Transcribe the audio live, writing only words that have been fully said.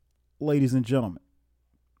Ladies and gentlemen,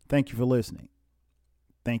 thank you for listening.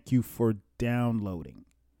 Thank you for downloading.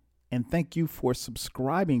 And thank you for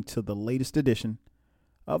subscribing to the latest edition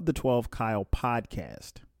of the 12 Kyle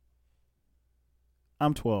podcast.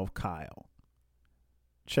 I'm 12 Kyle.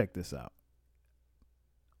 Check this out.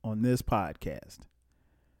 On this podcast,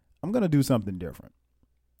 I'm going to do something different.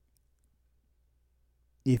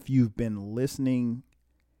 If you've been listening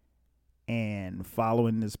and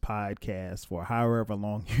following this podcast for however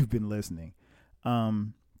long you've been listening,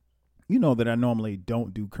 you know that I normally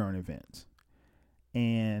don't do current events.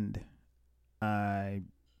 And I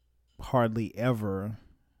hardly ever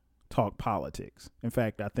talk politics. In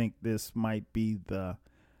fact, I think this might be the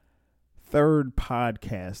third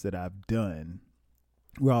podcast that I've done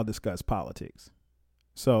where I'll discuss politics.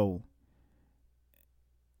 So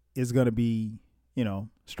it's going to be,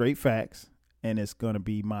 straight facts, and it's going to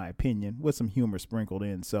be my opinion with some humor sprinkled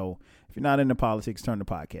in. So if you're not into politics, turn the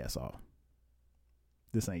podcast off.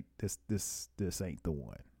 This ain't the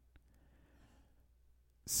one.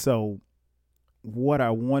 So what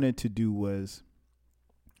I wanted to do was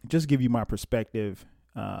just give you my perspective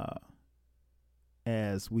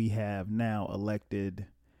as we have now elected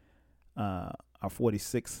our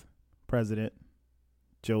 46th president,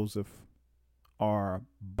 Joseph R.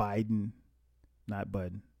 Biden, not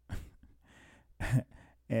Budden,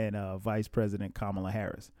 and Vice President Kamala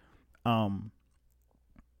Harris.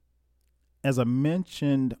 As I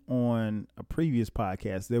mentioned on a previous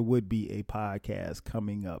podcast, there would be a podcast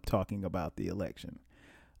coming up talking about the election.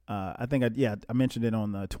 I think I mentioned it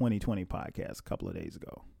on the 2020 podcast a couple of days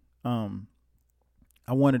ago.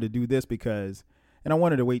 I wanted to do this because, and I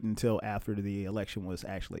wanted to wait until after the election was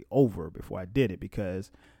actually over before I did it, because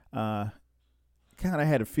kind of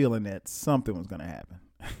had a feeling that something was going to happen.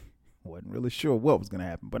 Wasn't really sure what was going to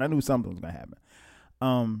happen, but I knew something was going to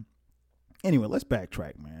happen. Anyway, let's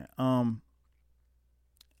backtrack, man.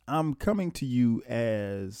 I'm coming to you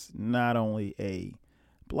as not only a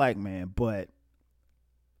black man, but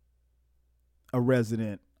a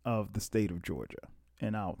resident of the state of Georgia.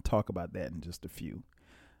 And I'll talk about that in just a few.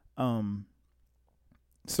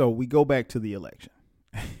 So we go back to the election.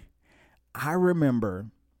 I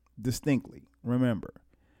distinctly remember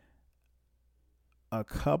a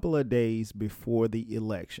couple of days before the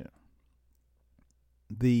election,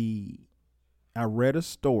 I read a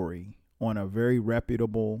story on a very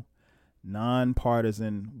reputable,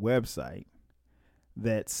 nonpartisan website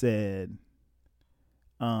that said,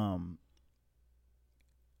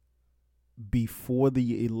 before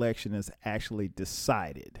the election is actually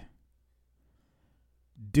decided,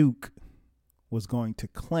 Duke was going to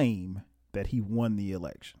claim that he won the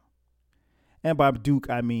election. And by Duke,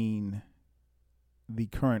 I mean the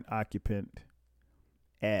current occupant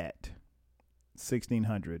at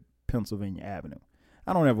 1600 Pennsylvania Avenue.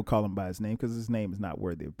 I don't ever call him by his name because his name is not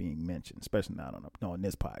worthy of being mentioned, especially not on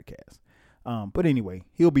this podcast. But anyway,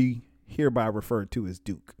 he'll be hereby referred to as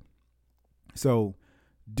Duke. So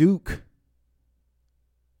Duke,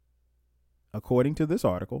 according to this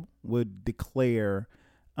article, would declare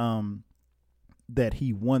that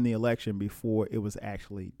he won the election before it was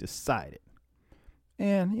actually decided.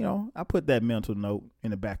 And, I put that mental note in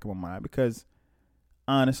the back of my mind because,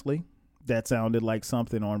 honestly, that sounded like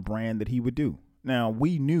something on brand that he would do. Now,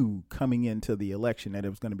 we knew coming into the election that it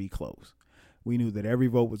was going to be close. We knew that every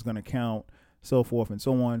vote was going to count, so forth and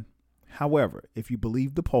so on. However, if you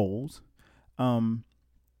believe the polls,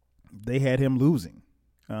 they had him losing.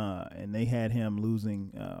 And they had him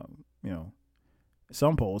losing,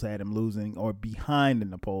 some polls had him losing or behind in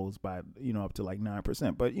the polls by, up to like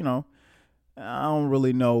 9%. But, I don't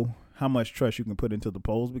really know how much trust you can put into the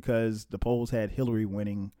polls because the polls had Hillary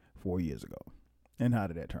winning 4 years ago. And how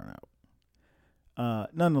did that turn out?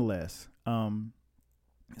 Nonetheless,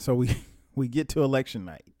 so we get to election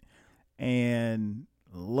night, and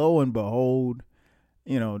lo and behold,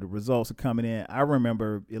 the results are coming in. I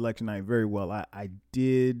remember election night very well. I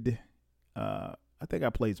think I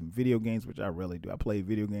played some video games, which I really do. I played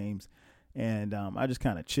video games, and I just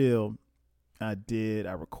kind of chilled. I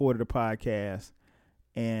recorded a podcast,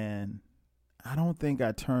 and I don't think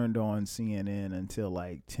I turned on CNN until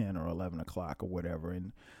like 10 or 11 o'clock or whatever.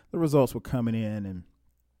 And the results were coming in, and,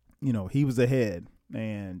 he was ahead,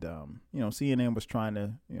 and, CNN was trying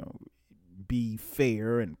to, be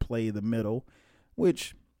fair and play the middle,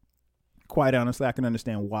 which quite honestly, I can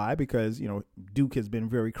understand why, because, Duke has been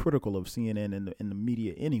very critical of CNN in the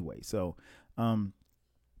media anyway. So,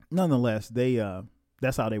 nonetheless,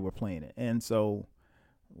 that's how they were playing it. And so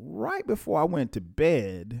right before I went to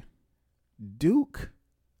bed, Duke,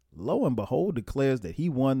 lo and behold, declares that he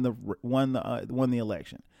won the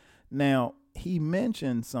election. Now, he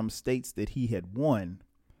mentioned some states that he had won,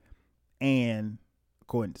 and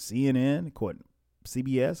according to CNN, according to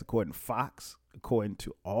CBS, according to Fox, according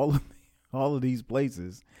to all of these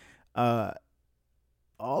places, all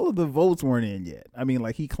of the votes weren't in yet. I mean,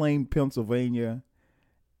 like, he claimed Pennsylvania,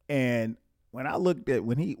 and when I looked at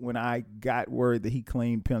when I got word that he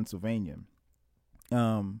claimed Pennsylvania,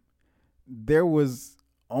 there was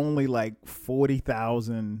only like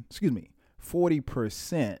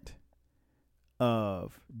 40%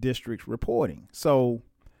 of districts reporting. So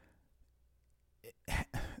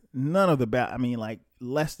none of the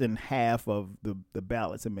less than half of the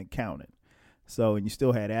ballots have been counted. So, and you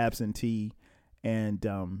still had absentee and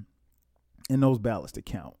those ballots to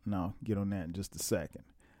count. And I'll get on that in just a second.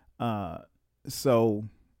 So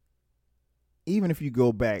even if you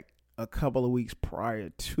go back a couple of weeks prior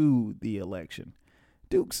to the election,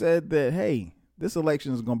 Duke said that, hey, this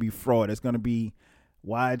election is going to be fraud. It's going to be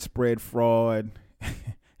widespread fraud.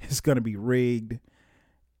 It's going to be rigged.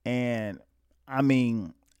 And I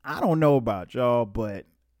mean, I don't know about y'all, but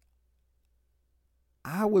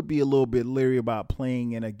I would be a little bit leery about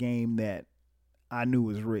playing in a game that I knew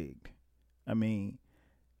was rigged. I mean,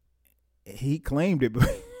 he claimed it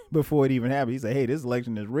before it even happened. He said, hey, this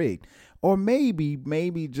election is rigged. Or maybe,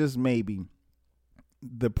 just maybe,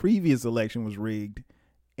 the previous election was rigged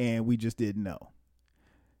and we just didn't know.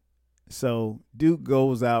 So Duke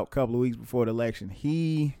goes out a couple of weeks before the election.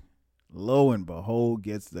 He, lo and behold,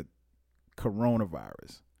 gets the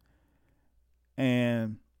coronavirus.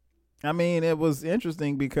 And I mean, it was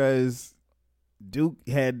interesting because Duke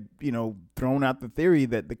had, thrown out the theory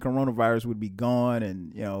that the coronavirus would be gone.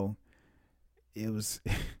 And, it was,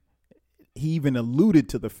 he even alluded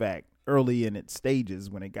to the fact early in its stages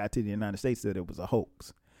when it got to the United States that it was a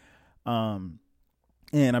hoax. And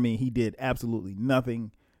I mean, he did absolutely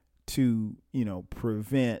nothing to,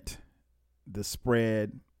 prevent the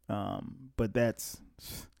spread. But that's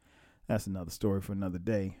another story for another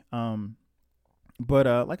day.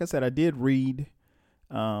 But like I said, I did read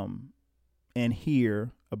and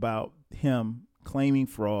hear about him claiming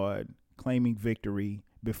fraud, claiming victory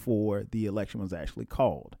before the election was actually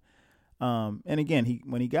called. And again,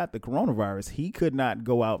 when he got the coronavirus, he could not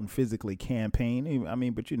go out and physically campaign. I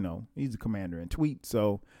mean, but he's the commander in tweet.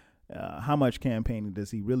 So how much campaigning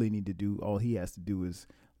does he really need to do? All he has to do is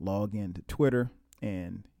log into Twitter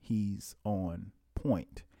and he's on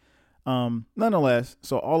point. Nonetheless,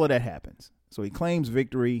 so all of that happens. So he claims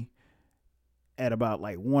victory at about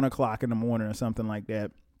like 1:00 in the morning or something like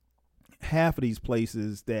that. Half of these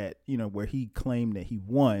places that, where he claimed that he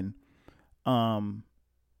won,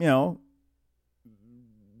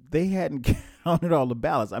 they hadn't counted all the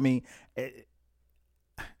ballots. I mean, I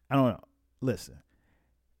don't know. Listen,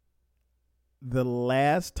 the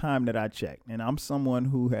last time that I checked, and I'm someone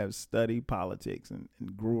who has studied politics and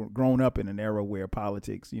grown up in an era where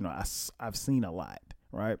politics, I've seen a lot,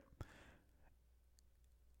 right?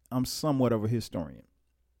 I'm somewhat of a historian.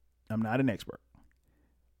 I'm not an expert.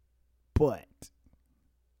 But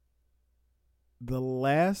the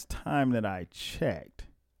last time that I checked,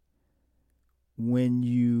 when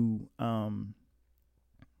you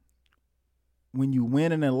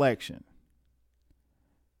win an election,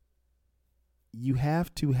 you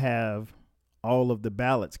have to have all of the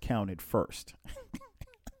ballots counted first.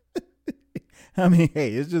 I mean,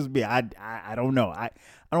 hey, it's just me. I don't know. I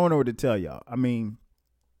don't know what to tell y'all. I mean,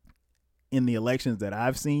 in the elections that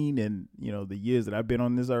I've seen and, the years that I've been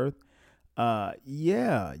on this earth,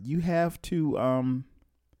 you have to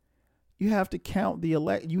count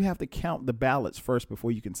you have to count the ballots first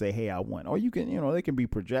before you can say, hey, I won. Or you can, they can be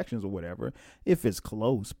projections or whatever if it's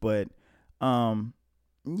close. But,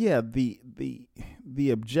 the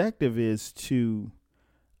objective is to,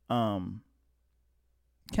 count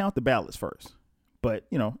the ballots first. But,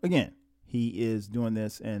 again, he is doing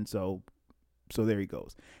this. And so there he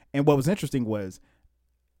goes. And what was interesting was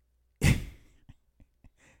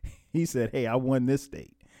he said, hey, I won this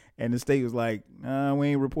state. And the state was like, we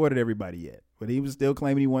ain't reported everybody yet. But he was still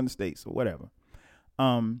claiming he won the state. So whatever.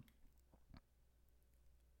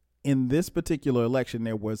 In this particular election,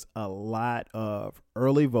 there was a lot of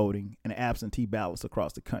early voting and absentee ballots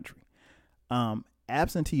across the country.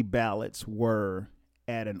 Absentee ballots were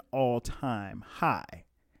at an all-time high.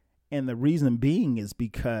 And the reason being is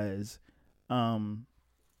because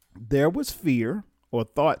there was fear or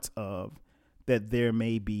thoughts of that there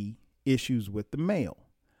may be issues with the mail.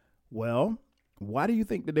 Well, why do you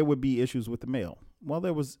think that there would be issues with the mail? Well,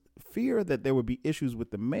 there was fear that there would be issues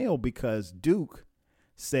with the mail because Duke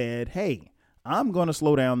said, hey, I'm going to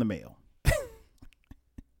slow down the mail.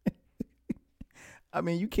 I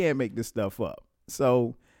mean, you can't make this stuff up.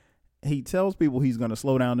 So he tells people he's going to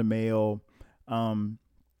slow down the mail.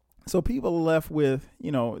 So people are left with,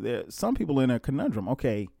 some people in a conundrum.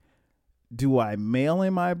 Okay, do I mail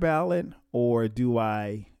in my ballot or do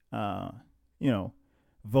I,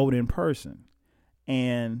 vote in person?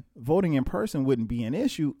 And voting in person wouldn't be an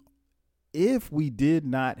issue if we did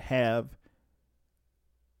not have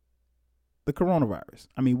the coronavirus.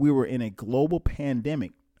 I mean, we were in a global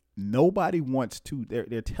pandemic. Nobody wants to,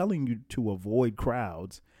 they're telling you to avoid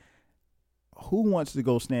crowds. Who wants to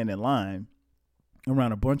go stand in line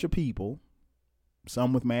around a bunch of people,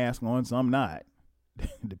 some with masks on, some not,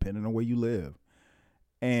 depending on where you live,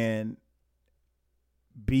 and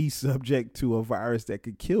be subject to a virus that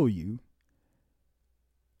could kill you,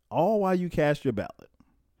 all while you cast your ballot?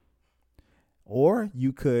 Or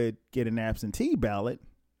you could get an absentee ballot,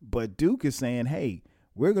 but Duke is saying, hey,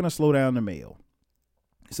 we're going to slow down the mail.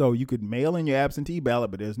 So you could mail in your absentee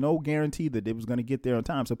ballot, but there's no guarantee that it was going to get there on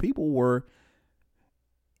time. So people were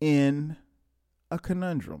in a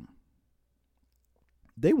conundrum.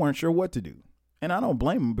 They weren't sure what to do. And I don't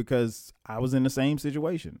blame them, because I was in the same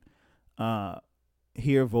situation.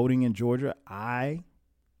 Here voting in Georgia, I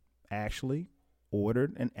actually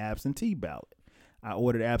ordered an absentee ballot. I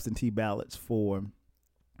ordered absentee ballots for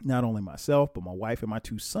not only myself, but my wife and my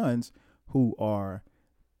two sons, who are,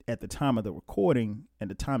 at the time of the recording and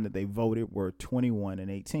the time that they voted, were 21 and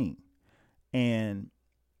 18. And,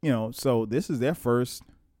 so this is their first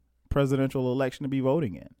presidential election to be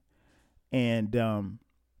voting in. And,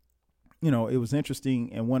 it was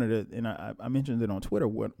interesting. And I mentioned it on Twitter.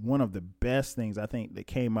 One of the best things I think that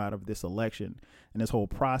came out of this election and this whole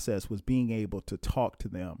process was being able to talk to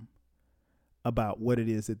them about what it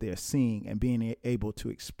is that they're seeing and being able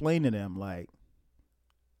to explain to them, like,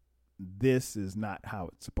 this is not how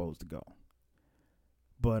it's supposed to go.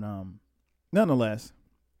 But nonetheless,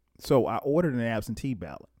 so I ordered an absentee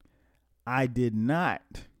ballot. I did not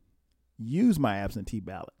use my absentee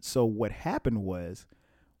ballot. So what happened was,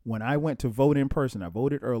 when I went to vote in person, I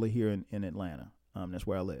voted early here in Atlanta. That's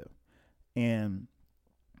where I live. And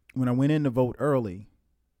when I went in to vote early,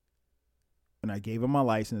 when I gave them my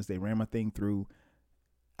license, they ran my thing through,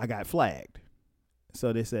 I got flagged.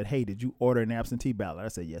 So they said, hey, did you order an absentee ballot? I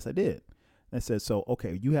said, yes, I did. They said, so,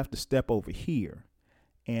 okay, you have to step over here,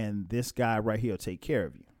 and this guy right here will take care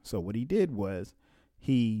of you. So what he did was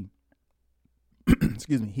he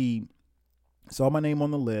saw my name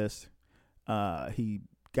on the list. He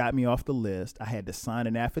got me off the list. I had to sign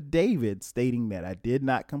an affidavit stating that I did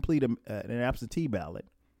not complete an absentee ballot.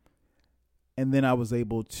 And then I was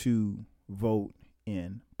able to vote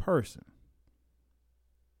in person.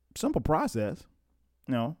 Simple process,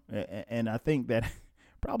 and I think that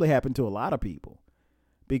probably happened to a lot of people,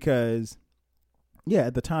 because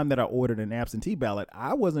at the time that I ordered an absentee ballot,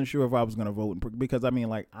 I wasn't sure if I was going to vote because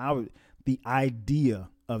the idea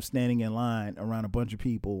of standing in line around a bunch of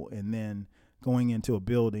people and then going into a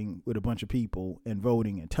building with a bunch of people and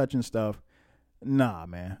voting and touching stuff, nah,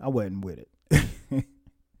 man, I wasn't with it.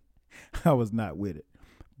 I was not with it.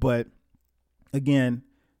 But again,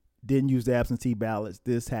 didn't use the absentee ballots.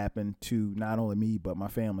 This happened to not only me, but my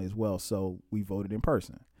family as well. So we voted in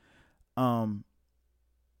person. Then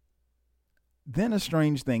a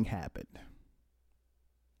strange thing happened.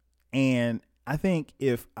 And I think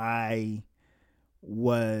if I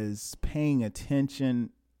was paying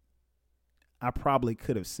attention, I probably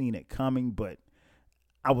could have seen it coming, but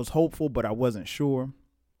I was hopeful, but I wasn't sure.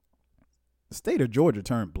 The state of Georgia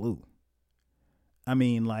turned blue. I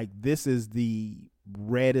mean, this is the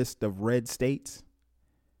reddest of red states,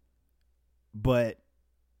 but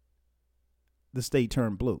the state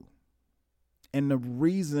turned blue. And the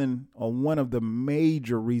reason, or one of the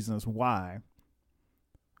major reasons why,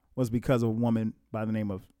 was because of a woman by the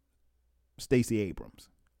name of Stacey Abrams.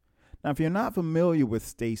 Now, if you're not familiar with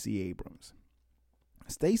Stacey Abrams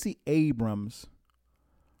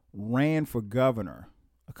ran for governor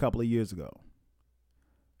a couple of years ago.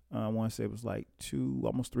 I want to say it was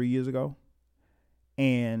almost 3 years ago.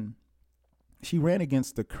 And she ran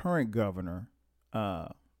against the current governor,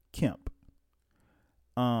 Kemp.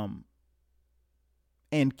 And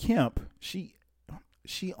Kemp, she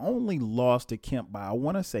only lost to Kemp by, I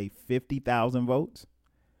want to say, 50,000 votes.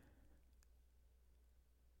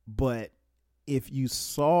 But if you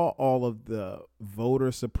saw all of the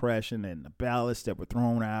voter suppression and the ballots that were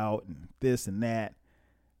thrown out and this and that,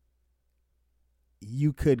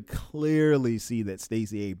 you could clearly see that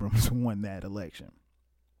Stacey Abrams won that election.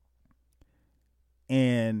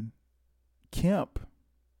 And Kemp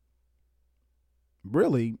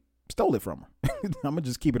really stole it from her. I'm going to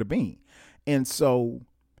just keep it a bean. And so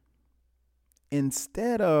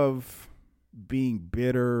instead of being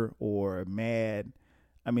bitter or mad.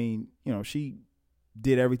 I mean, she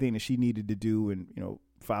did everything that she needed to do and,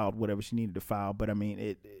 filed whatever she needed to file. But I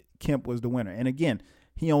mean, Kemp was the winner. And again,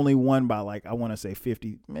 he only won by I want to say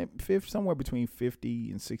 50, somewhere between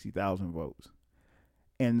 50 and 60,000 votes.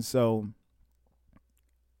 And so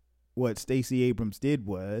what Stacey Abrams did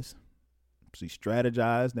was she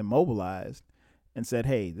strategized and mobilized and said,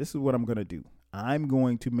 hey, this is what I'm going to do. I'm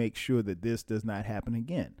going to make sure that this does not happen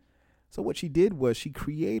again. So what she did was she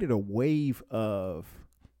created a wave of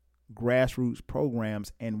grassroots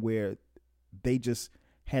programs, and where they just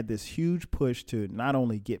had this huge push to not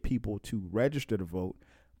only get people to register to vote,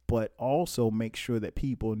 but also make sure that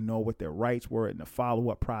people know what their rights were in the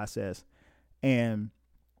follow-up process. And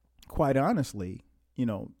quite honestly,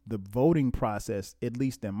 the voting process, at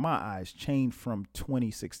least in my eyes, changed from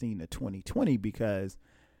 2016 to 2020 because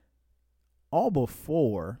all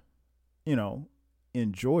before,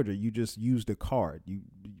 in Georgia, you just used a card. You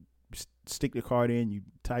stick the card in, you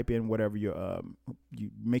type in whatever you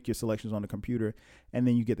make your selections on the computer, and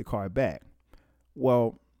then you get the card back.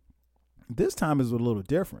 Well, this time is a little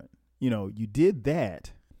different. You did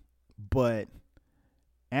that, but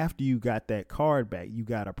after you got that card back, you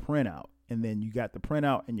got a printout, and then you got the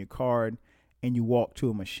printout and your card, and you walk to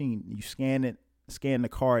a machine. You scan the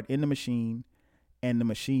card in the machine, and the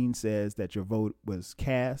machine says that your vote was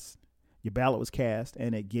cast, your ballot was cast,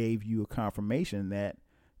 and it gave you a confirmation that,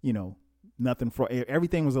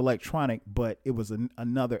 everything was electronic, but it was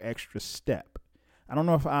another extra step. I don't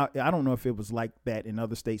know if it was like that in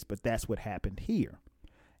other states, but that's what happened here.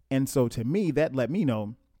 And so to me, that let me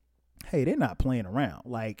know, hey, they're not playing around.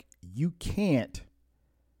 You can't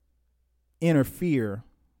interfere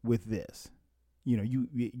with this.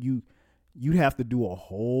 You have to do a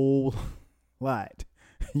whole lot.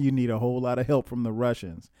 You need a whole lot of help from the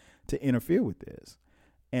Russians to interfere with this.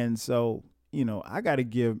 And so, I got to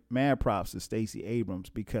give mad props to Stacey Abrams,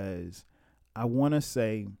 because I want to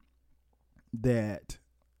say that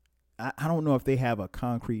I don't know if they have a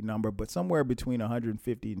concrete number, but somewhere between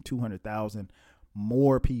 150 and 200,000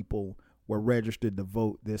 more people were registered to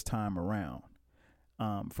vote this time around,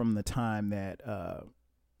 from the time that,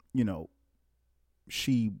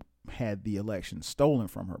 she had the election stolen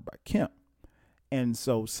from her by Kemp. And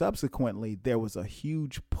so subsequently, there was a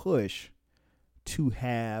huge push to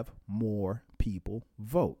have more people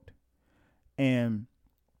vote. And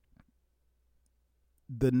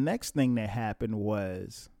the next thing that happened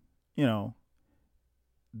was,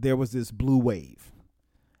 there was this blue wave.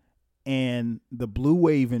 And the blue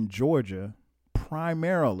wave in Georgia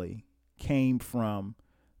primarily came from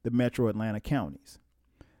the metro Atlanta counties.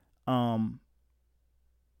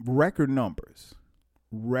 Record numbers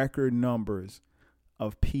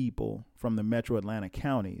of people from the metro Atlanta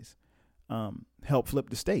counties helped flip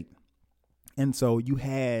the state. And so you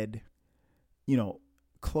had,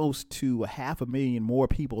 close to 500,000 more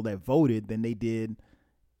people that voted than they did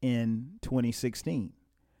in 2016.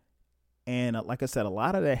 And like I said, a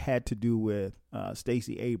lot of that had to do with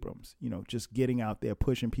Stacey Abrams, just getting out there,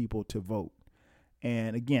 pushing people to vote.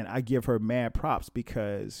 And again, I give her mad props,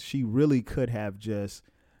 because she really could have just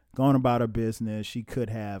gone about her business. She could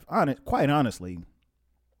have, quite honestly,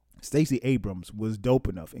 Stacey Abrams was dope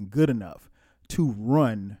enough and good enough to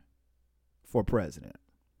run for president.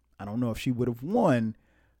 I don't know if she would have won,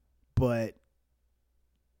 but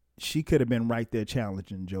she could have been right there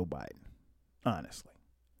challenging Joe Biden, honestly.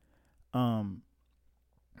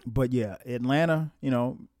 But yeah, Atlanta,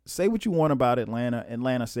 say what you want about Atlanta.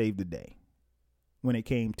 Atlanta saved the day when it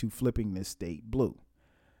came to flipping this state blue.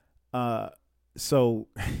 So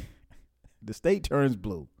the state turns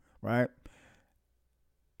blue, right?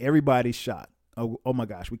 Everybody's shocked. Oh my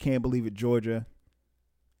gosh, we can't believe it. Georgia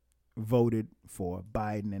voted for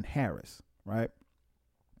Biden and Harris, right?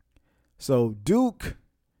 So Duke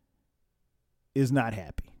is not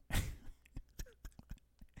happy.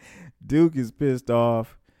 Duke is pissed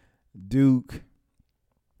off. Duke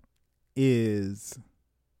is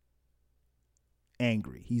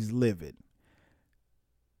angry. He's livid.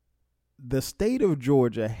 The state of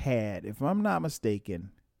Georgia had, if I'm not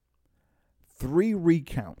mistaken, 3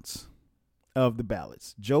 recounts of the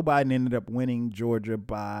ballots. Joe Biden ended up winning Georgia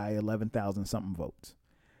by 11,000 something votes,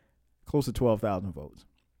 close to 12,000 votes.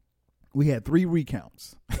 We had 3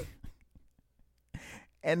 recounts.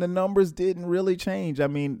 And the numbers didn't really change. I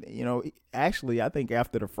mean, actually, I think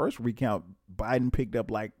after the first recount, Biden picked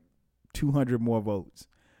up like 200 more votes.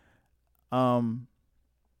 But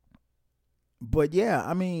yeah,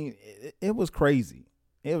 I mean, it was crazy.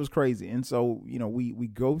 It was crazy. And so, we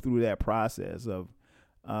go through that process of,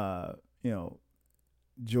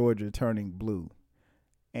 Georgia turning blue.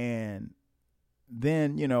 And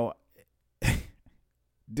then,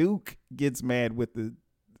 Duke gets mad with the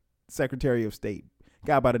Secretary of State,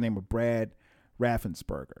 guy by the name of Brad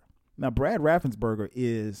Raffensperger. Now, Brad Raffensperger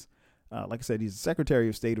is, like I said, he's the Secretary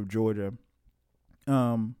of State of Georgia.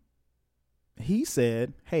 He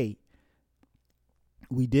said, hey,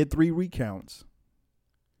 we did 3 recounts.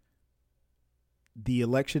 The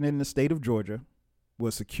election in the state of Georgia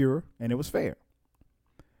was secure and it was fair.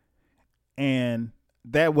 And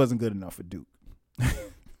that wasn't good enough for Duke.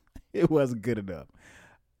 It wasn't good enough.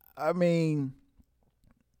 I mean,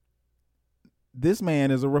 this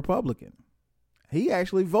man is a Republican. He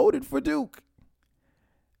actually voted for Duke.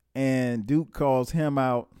 And Duke calls him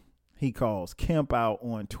out. He calls Kemp out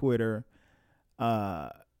on Twitter.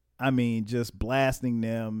 Just blasting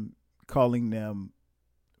them, calling them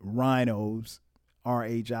rhinos,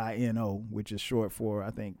 RHINO, which is short for,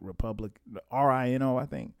 I think, RINO, I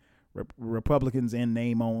think. Republicans in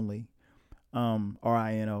name only,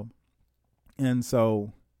 RINO. And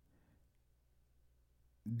so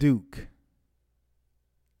Duke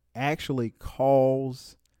actually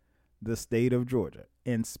calls the state of Georgia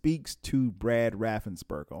and speaks to Brad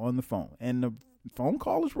Raffensperger on the phone. And the phone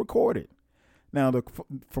call is recorded. Now,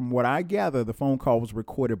 from what I gather, the phone call was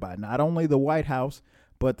recorded by not only the White House,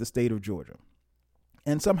 but the state of Georgia.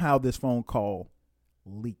 And somehow this phone call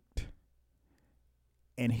leaked.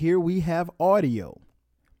 And here we have audio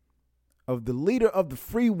of the leader of the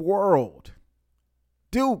free world,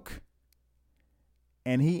 Duke.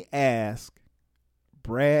 And he asked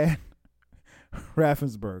Brad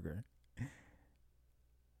Raffensperger,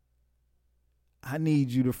 I need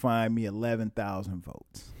you to find me 11,000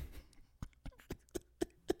 votes.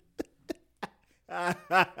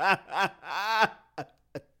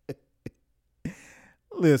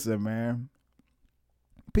 Listen, man.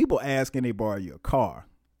 People ask, can they borrow your car?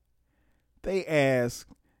 They ask,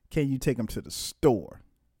 can you take them to the store?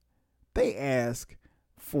 They ask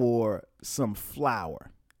for some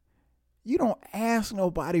flour. You don't ask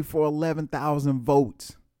nobody for 11,000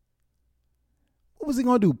 votes. What was he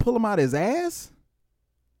going to do? Pull him out his ass?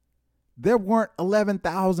 There weren't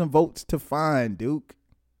 11,000 votes to find, Duke.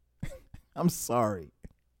 I'm sorry.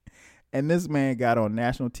 And this man got on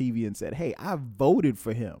national TV and said, hey, I voted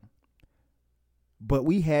for him. But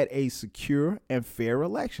we had a secure and fair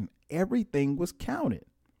election. Everything was counted.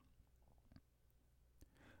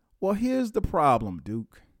 Well, here's the problem,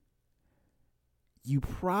 Duke. You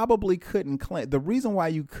probably couldn't claim. The reason why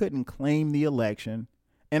you couldn't claim the election,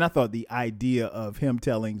 and I thought the idea of him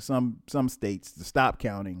telling some states to stop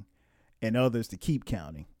counting and others to keep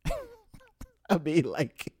counting. I mean,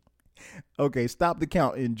 like, okay, stop the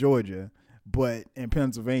count in Georgia, but in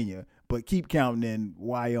Pennsylvania, but keep counting in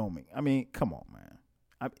Wyoming. I mean, come on, man.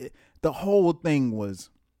 The whole thing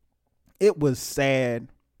was sad,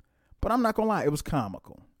 but I'm not gonna lie, it was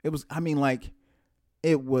comical. It was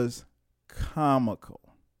comical.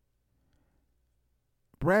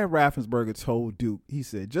 Brad Raffensperger told Duke, he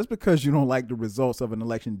said, just because you don't like the results of an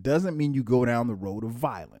election doesn't mean you go down the road of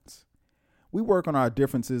violence. We work on our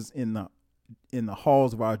differences in the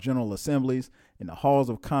halls of our general assemblies, in the halls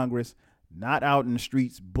of Congress, not out in the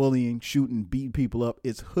streets bullying, shooting, beating people up.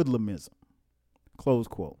 It's hoodlumism. Close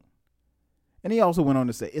quote. And he also went on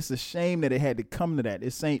to say, it's a shame that it had to come to that.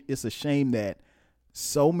 It's a shame that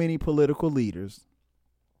so many political leaders,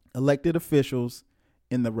 elected officials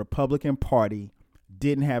in the Republican Party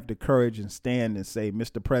didn't have the courage and stand and say,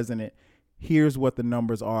 Mr. President, here's what the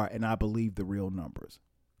numbers are, and I believe the real numbers.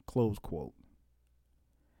 Close quote.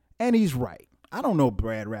 And he's right. I don't know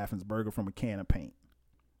Brad Raffensperger from a can of paint,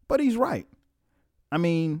 but he's right. I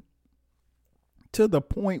mean, to the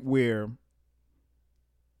point where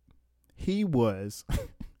he was,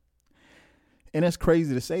 and it's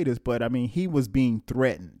crazy to say this, but I mean, he was being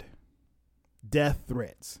threatened, death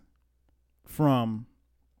threats from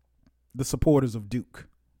the supporters of Duke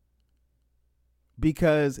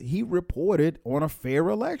because he reported on a fair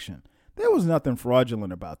election. There was nothing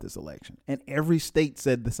fraudulent about this election, and every state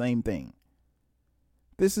said the same thing.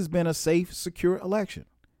 This has been a safe, secure election.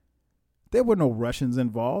 There were no Russians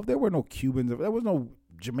involved. There were no Cubans. There was no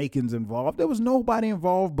Jamaicans involved. There was nobody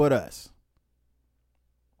involved but us.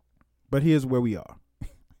 But here's where we are.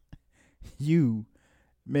 You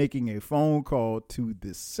making a phone call to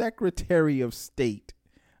the Secretary of State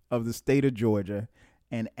of the state of Georgia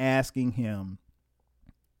and asking him,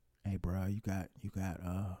 hey, bro, you got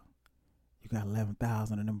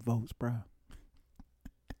 11,000 of them votes, bro.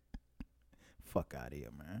 Fuck out of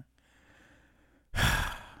here, man.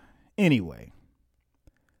 Anyway,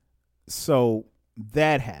 so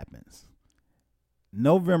that happens.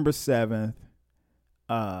 November 7th,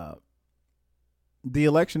 the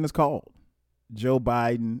election is called. Joe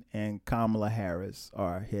Biden and Kamala Harris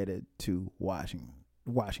are headed to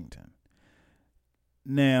Washington.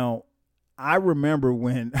 Now, I remember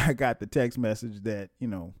when I got the text message that,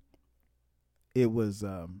 it was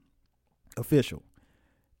official.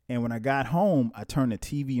 And when I got home, I turned the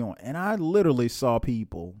TV on and I literally saw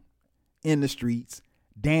people in the streets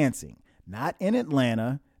dancing. Not in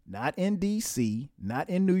Atlanta, not in DC, not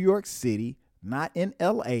in New York City, not in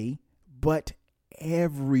LA, but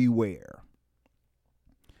everywhere.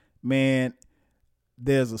 Man,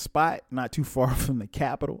 there's a spot not too far from the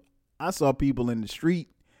Capitol. I saw people in the street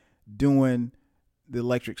doing the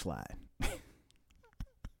electric slide.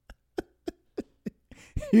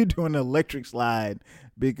 You're doing the electric slide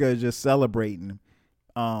because you're celebrating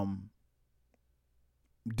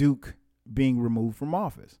Duke being removed from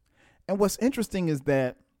office. And what's interesting is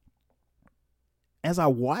that as I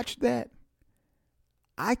watched that,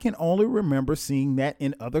 I can only remember seeing that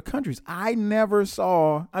in other countries. I never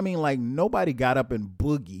saw, nobody got up and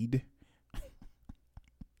boogied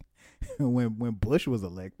when Bush was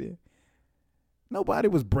elected. Nobody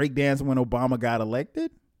was breakdancing when Obama got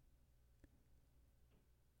elected.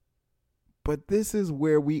 But this is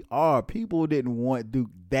where we are. People didn't want Duke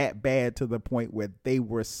that bad to the point where they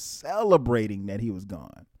were celebrating that he was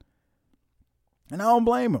gone. And I don't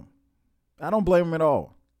blame him. I don't blame him at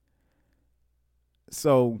all.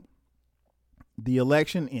 So the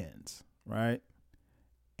election ends, right?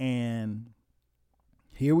 And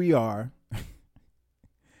here we are.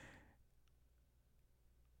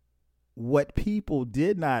 What people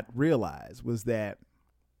did not realize was that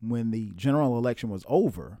when the general election was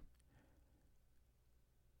over,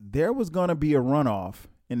 there was going to be a runoff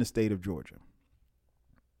in the state of Georgia.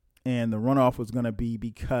 And the runoff was going to be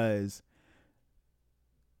because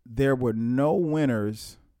there were no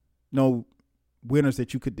winners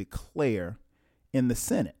that you could declare in the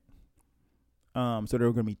Senate. So there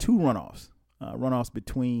were going to be two runoffs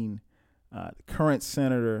between the current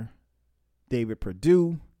Senator David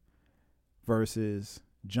Perdue versus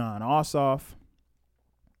John Ossoff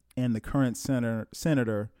and the current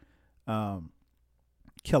Senator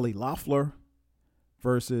Kelly Loeffler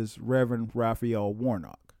versus Reverend Raphael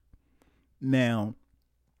Warnock. Now,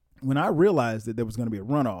 when I realized that there was going to be a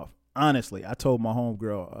runoff, honestly, I told my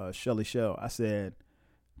homegirl, Shelly Shell, I said,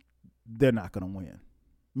 they're not going to win,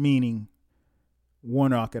 meaning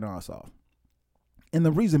Warnock and Ossoff. And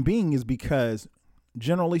the reason being is because,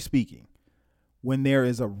 generally speaking, when there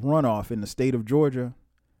is a runoff in the state of Georgia,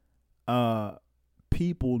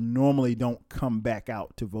 people normally don't come back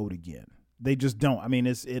out to vote again. They just don't. I mean,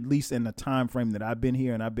 it's at least in the time frame that I've been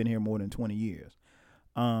here, and I've been here more than 20 years.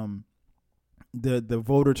 The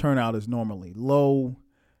voter turnout is normally low,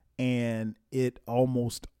 and it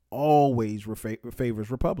almost always favors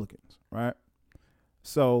Republicans, right?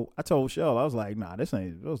 So I told Shell, I was like, nah, this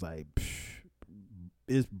ain't. I was like,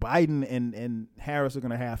 is Biden and Harris are going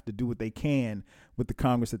to have to do what they can with the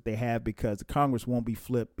Congress that they have, because the Congress won't be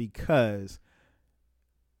flipped, because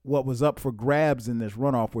what was up for grabs in this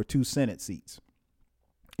runoff were 2 Senate seats.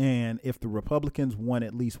 And if the Republicans won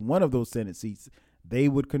at least one of those Senate seats, they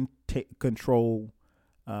would control.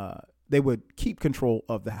 They would keep control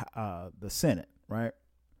of the Senate, right?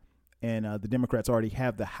 And the Democrats already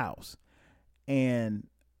have the House.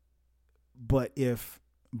 But if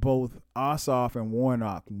both Ossoff and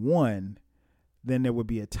Warnock won, then there would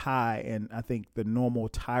be a tie, and I think the normal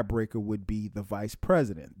tiebreaker would be the vice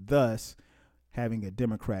president. Thus, having a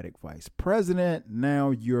Democratic vice president,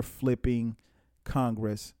 now you're flipping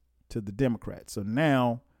Congress to the Democrats. So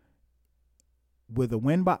now, with a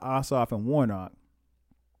win by Ossoff and Warnock,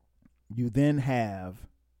 you then have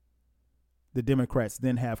the Democrats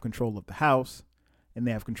then have control of the House, and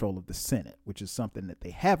they have control of the Senate, which is something that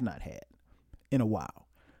they have not had in a while,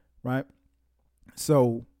 right?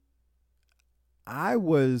 So I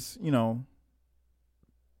was,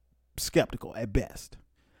 skeptical at best,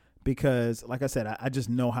 because, like I said, I just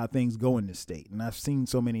know how things go in this state, and I've seen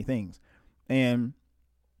so many things. And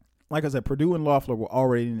like I said, Perdue and Loeffler were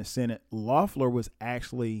already in the Senate. Loeffler was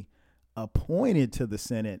actually appointed to the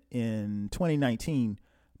Senate in 2019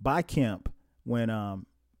 by Kemp when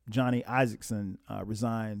Johnny Isaacson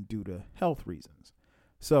resigned due to health reasons.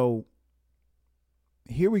 So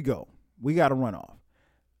here we go. We got a runoff.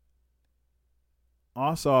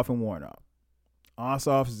 Ossoff and Warnock.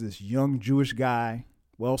 Ossoff is this young Jewish guy,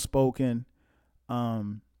 well-spoken,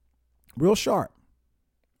 real sharp.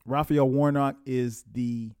 Raphael Warnock is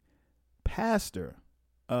the pastor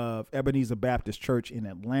of Ebenezer Baptist Church in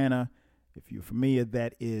Atlanta. If you're familiar,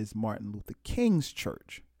 that is Martin Luther King's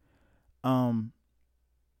church. I'll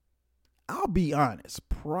be honest,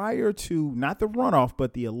 prior to not the runoff,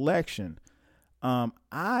 but the election,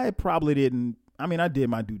 I probably didn't. I mean, I did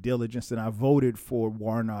my due diligence and I voted for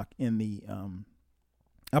Warnock in the.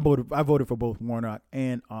 I voted for both Warnock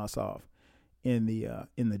and Ossoff in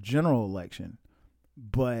the general election.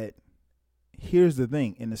 But here's the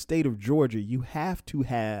thing: in the state of Georgia, you have to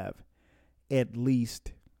have at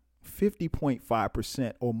least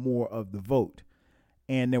 50.5% or more of the vote.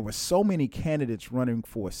 And there were so many candidates running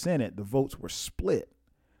for Senate, the votes were split.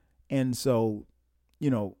 And so,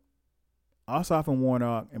 Ossoff and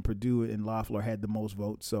Warnock and Perdue and Loeffler had the most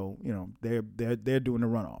votes. So, they're doing the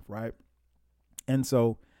runoff, right? And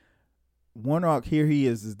so Warnock, here he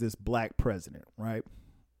is this black president, right?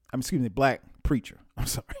 Black preacher. I'm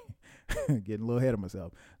sorry. Getting a little ahead of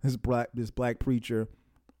myself. This black preacher,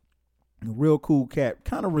 a real cool cat,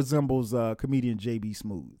 kind of resembles comedian JB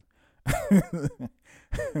Smooth.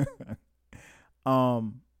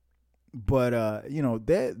 But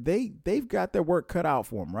they've got their work cut out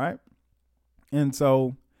for them, right? And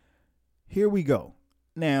so here we go.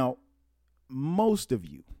 Now, most of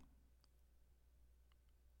you,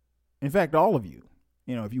 in fact, all of you,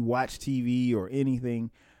 if you watch TV or anything,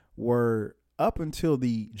 were up until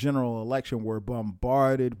the general election were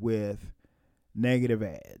bombarded with negative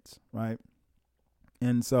ads, right?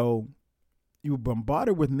 And so you were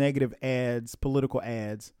bombarded with negative ads, political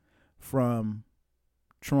ads from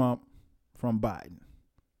Trump, from Biden,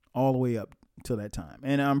 all the way up till that time.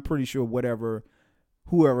 And I'm pretty sure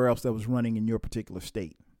whoever else that was running in your particular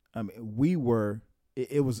state. I mean,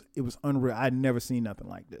 it was unreal. I'd never seen nothing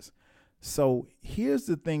like this. So here's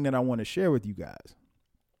the thing that I want to share with you guys,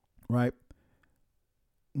 right?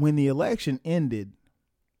 When the election ended,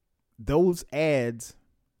 those ads,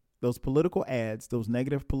 those political ads, those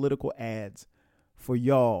negative political ads for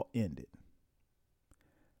y'all ended.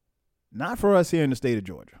 Not for us here in the state of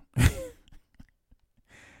Georgia.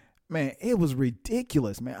 Man, it was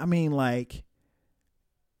ridiculous, man. I mean, like,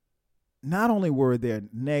 not only were there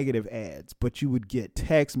negative ads, but you would get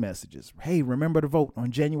text messages. Hey, remember to vote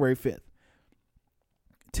on January 5th.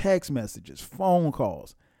 Text messages, phone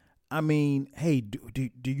calls. I mean, hey, do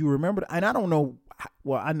you remember? And I don't know.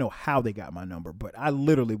 Well, I know how they got my number, but I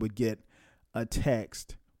literally would get a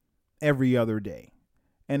text every other day.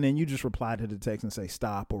 And then you just reply to the text and say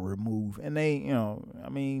stop or remove. And they,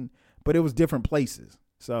 but it was different places.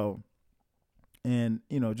 So, and,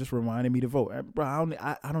 just reminding me to vote. Bro,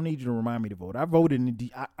 I don't need you to remind me to vote. I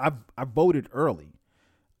voted I voted early.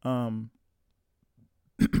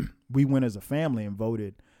 We went as a family and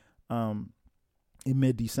voted in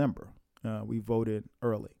mid-December. We voted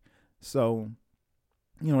early. So,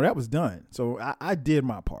 that was done. So I did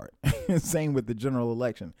my part. Same with the general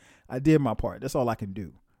election. I did my part. That's all I can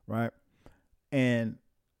do, right?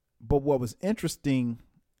 But what was interesting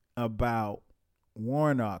about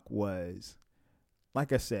Warnock was,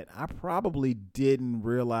 like I said, I probably didn't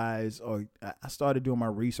realize, or I started doing my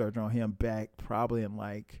research on him back probably in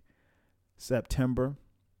like September.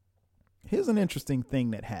 Here's an interesting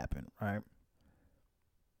thing that happened, right?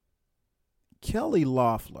 Kelly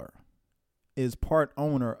Loeffler is part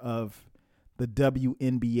owner of the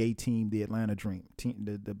WNBA team, the Atlanta Dream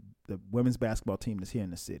team, the women's basketball team that's here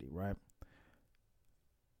in the city, right?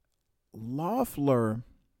 Loeffler,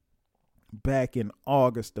 back in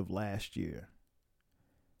August of last year,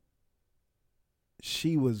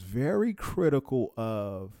 she was very critical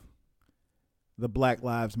of the Black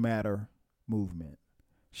Lives Matter movement.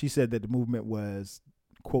 She said that the movement was,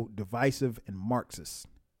 quote, divisive and Marxist,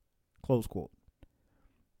 close quote.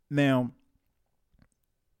 Now,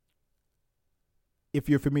 if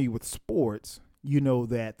you're familiar with sports, you know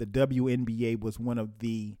that the WNBA was one of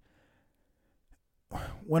the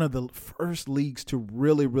first leagues to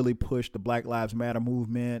really, really push the Black Lives Matter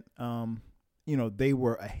movement. They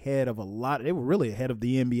were ahead of they were really ahead of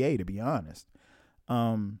the NBA, to be honest.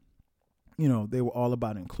 They were all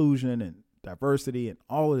about inclusion and diversity and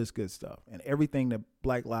all of this good stuff and everything that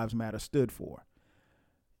Black Lives Matter stood for.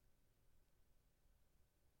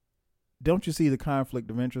 Don't you see the conflict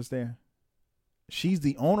of interest there? She's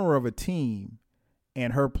the owner of a team,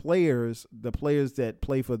 and her players, the players that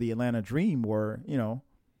play for the Atlanta Dream, were,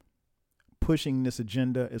 pushing this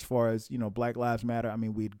agenda as far as, Black Lives Matter. I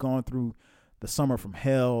mean, we'd gone through the summer from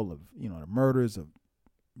hell of, the murders of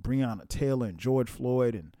Breonna Taylor and George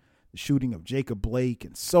Floyd and the shooting of Jacob Blake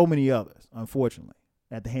and so many others, unfortunately,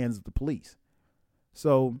 at the hands of the police.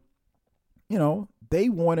 So, they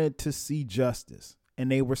wanted to see justice,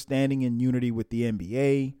 and they were standing in unity with the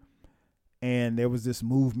NBA. And there was this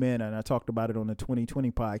movement, and I talked about it on the 2020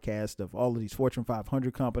 podcast, of all of these Fortune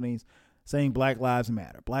 500 companies saying Black Lives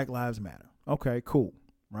Matter, Black Lives Matter. Okay, cool,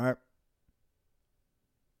 right?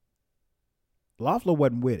 Loeffler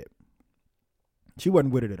wasn't with it. She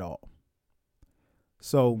wasn't with it at all.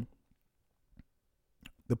 So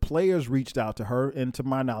the players reached out to her, and to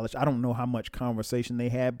my knowledge, I don't know how much conversation they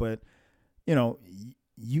had, but, you know,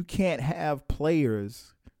 you can't have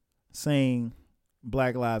players saying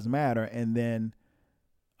Black Lives Matter and then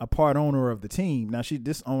a part owner of the team. Now,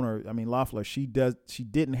 Loeffler, she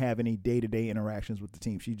didn't have any day-to-day interactions with the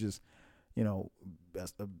team. She just, you know,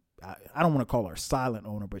 I don't want to call her a silent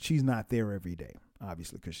owner, but she's not there every day,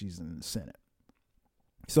 obviously, because she's in the Senate.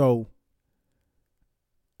 So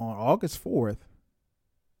on August 4th,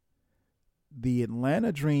 the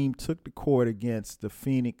Atlanta Dream took the court against the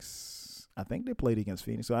Phoenix. I think they played against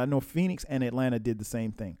Phoenix. So I know Phoenix and Atlanta did the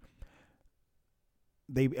same thing.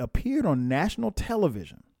 They appeared on national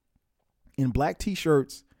television in black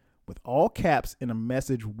T-shirts with all caps and a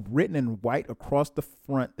message written in white across the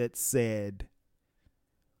front that said,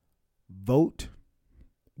 "Vote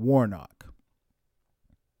Warnock."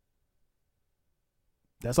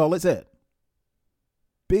 That's all it said.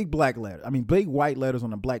 Big black letters. Big white letters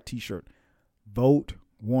on a black T-shirt. Vote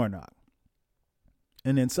Warnock.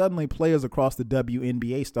 And then suddenly players across the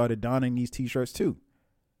WNBA started donning these T-shirts too.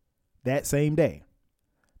 That same day.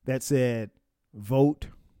 That said, "Vote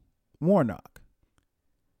Warnock."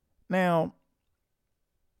 Now,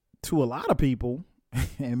 to a lot of people,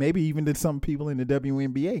 and maybe even to some people in the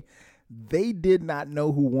WNBA, they did not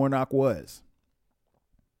know who Warnock was.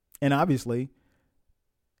 And obviously,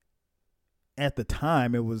 at the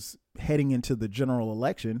time, it was heading into the general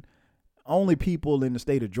election. Only people in the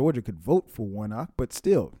state of Georgia could vote for Warnock, but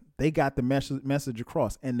still, they got the message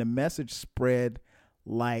across, and the message spread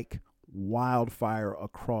like wildfire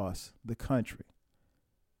across the country.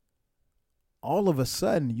 All of a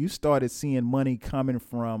sudden, you started seeing money coming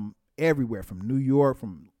from everywhere, from New York,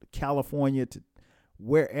 from California to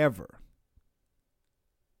wherever,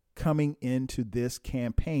 coming into this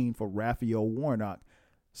campaign for Raphael Warnock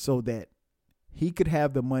so that he could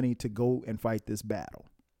have the money to go and fight this battle.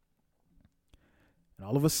 And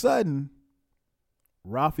all of a sudden,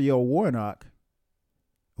 Raphael Warnock,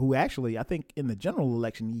 who actually, I think in the general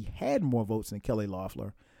election, he had more votes than Kelly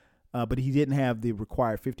Loeffler, but he didn't have the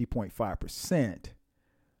required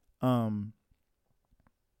 50.5%.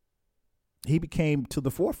 He became to the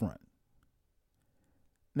forefront.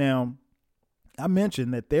 Now, I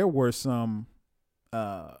mentioned that there were some,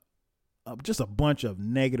 just a bunch of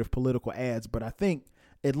negative political ads, but I think,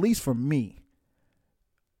 at least for me,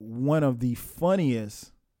 one of the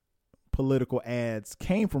funniest political ads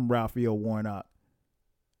came from Raphael Warnock.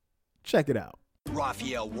 Check it out.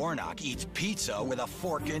 Raphael Warnock eats pizza with a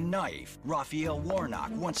fork and knife. Raphael Warnock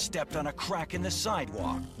once stepped on a crack in the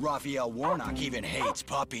sidewalk. Raphael Warnock even hates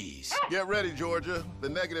puppies. Get ready, Georgia. The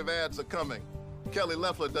negative ads are coming. Kelly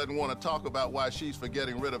Loeffler doesn't want to talk about why she's for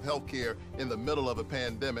getting rid of health care in the middle of a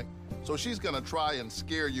pandemic, so she's going to try and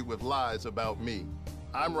scare you with lies about me.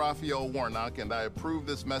 I'm Raphael Warnock, and I approve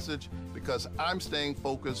this message because I'm staying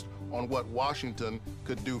focused on what Washington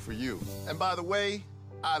could do for you. And by the way,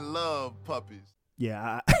 I love puppies.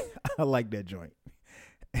 Yeah, I like that joint.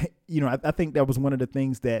 You know, I think that was one of the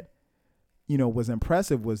things that, you know, was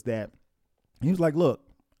impressive was that he was like, look,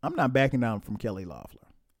 I'm not backing down from Kelly Loeffler.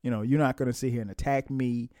 You know, you're not going to sit here and attack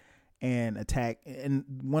me and attack. And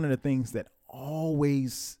one of the things that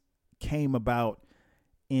always came about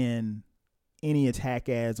in any attack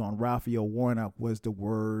ads on Raphael Warnock was the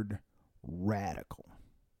word radical.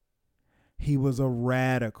 He was a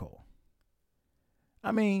radical.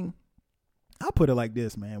 I mean, I'll put it like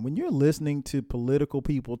this, man. When you're listening to political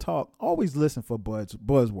people talk, always listen for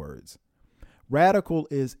buzzwords. Radical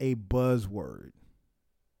is a buzzword.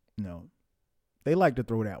 No, they like to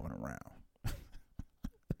throw that one around.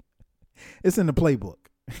 It's in the playbook.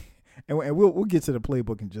 And we'll get to the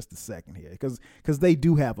playbook in just a second here because they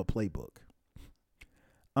do have a playbook.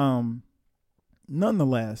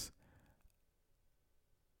 Nonetheless,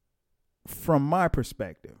 from my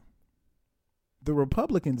perspective, the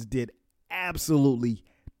Republicans did absolutely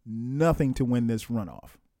nothing to win this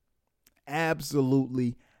runoff.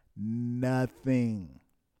 Absolutely nothing.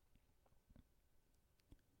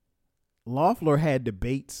 Loeffler had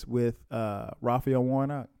debates with Raphael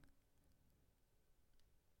Warnock.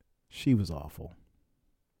 She was awful.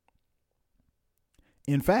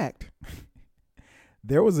 In fact,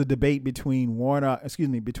 there was a debate between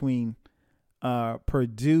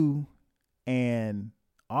Purdue and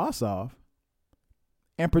Ossoff,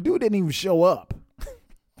 and Purdue didn't even show up.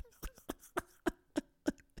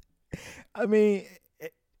 I mean,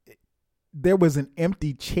 there was an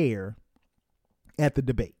empty chair at the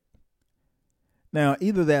debate. Now,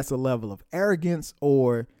 either that's a level of arrogance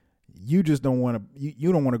or you just don't want to,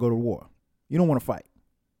 you don't want to go to war. You don't want to fight.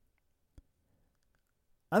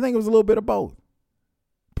 I think it was a little bit of both.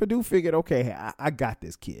 Purdue figured, okay, hey, I got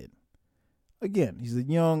this kid. Again, he's a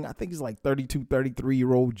young, I think he's like 32,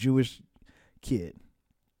 33-year-old Jewish kid.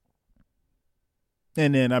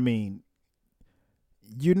 And then, I mean,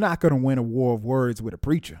 you're not going to win a war of words with a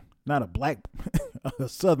preacher, not a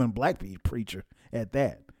Southern black preacher at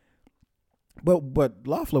that. But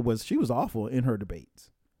Loeffler she was awful in her debates.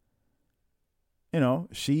 You know,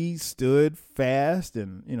 she stood fast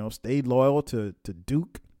and, you know, stayed loyal to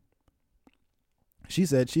Duke. She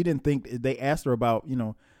said she didn't think, they asked her about, you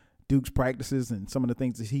know, Duke's practices and some of the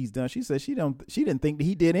things that he's done. She said she didn't think that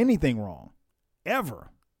he did anything wrong, ever.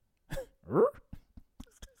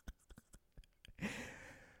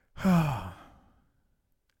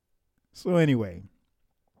 So anyway,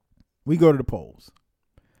 we go to the polls.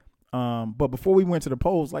 But before we went to the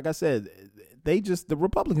polls, like I said, the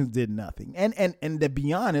Republicans did nothing. And to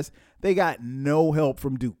be honest, they got no help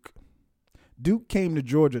from Duke. Duke came to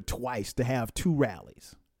Georgia twice to have 2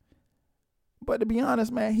 rallies. But to be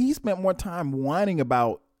honest, man, he spent more time whining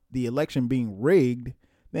about the election being rigged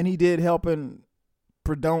than he did helping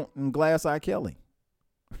Perdon't and Glass Eye Kelly.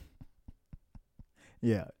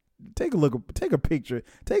 Yeah. Take a look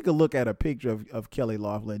at a picture of Kelly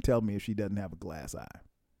Loeffler and tell me if she doesn't have a glass eye.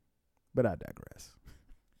 But I digress.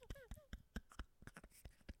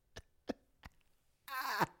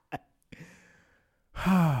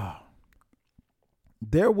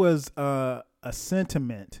 There was a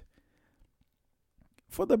sentiment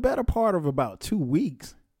for the better part of about 2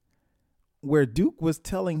 weeks where Duke was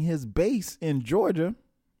telling his base in Georgia,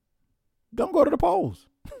 don't go to the polls.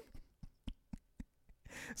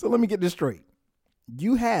 So let me get this straight.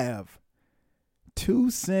 You have 2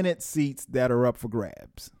 Senate seats that are up for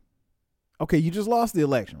grabs. Okay, you just lost the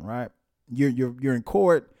election, right? You're in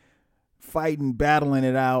court fighting, battling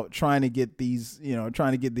it out, trying to get these, you know,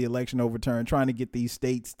 trying to get the election overturned, trying to get these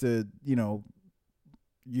states to, you know,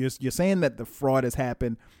 you're saying that the fraud has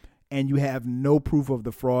happened and you have no proof of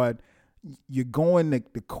the fraud. You're going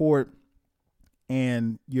to court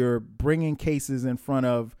and you're bringing cases in front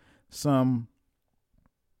of some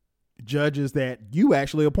judges that you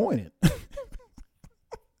actually appointed.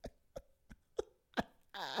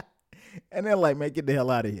 And they're like, man, get the hell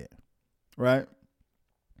out of here. Right?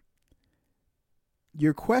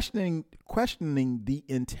 You're questioning the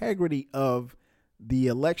integrity of the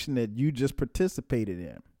election that you just participated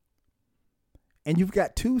in. And you've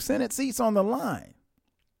got 2 Senate seats on the line.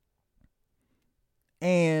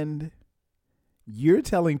 And you're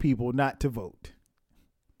telling people not to vote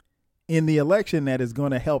in the election that is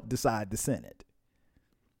going to help decide the Senate.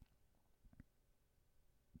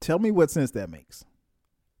 Tell me what sense that makes.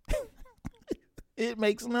 It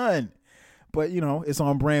makes none. But, you know, it's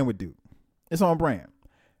on brand with Duke. It's on brand.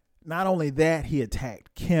 Not only that, he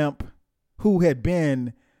attacked Kemp, who had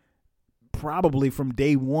been probably from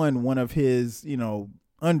day one of his, you know,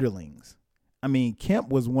 underlings. I mean, Kemp,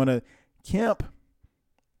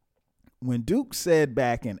 when Duke said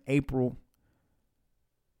back in April,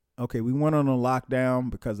 okay, we went on a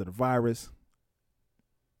lockdown because of the virus.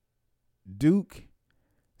 Duke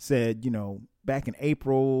said, you know, back in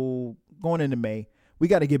April, going into May, we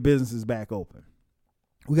got to get businesses back open.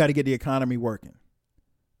 We got to get the economy working.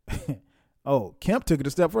 Oh, Kemp took it a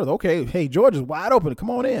step further. Okay, hey, Georgia's wide open. Come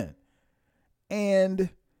on in. And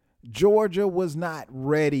Georgia was not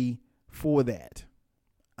ready for that.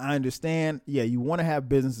 I understand. Yeah, you want to have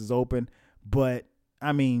businesses open, but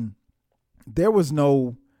I mean, there was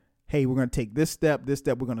no, hey, we're going to take this step.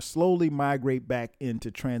 We're going to slowly migrate back into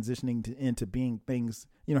transitioning into being things,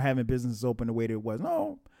 you know, having businesses open the way that it was.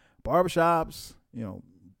 No, barbershops, you know,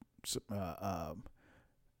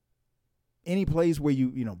 any place where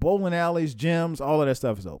you know, bowling alleys, gyms, all of that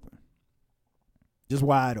stuff is open. Just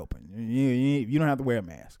wide open. You don't have to wear a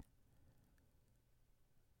mask.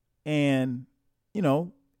 And, you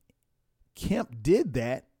know, Kemp did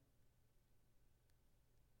that,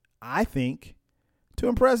 I think, to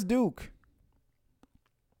impress Duke.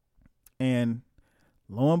 And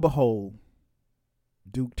lo and behold,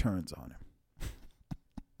 Duke turns on him.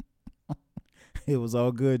 It was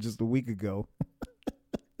all good just a week ago.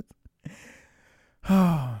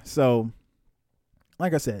 So,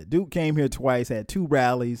 like I said, Duke came here twice, had 2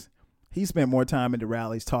 rallies. He spent more time at the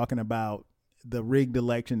rallies talking about the rigged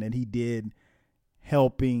election than he did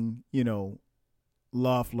helping, you know,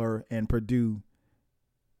 Loeffler and Perdue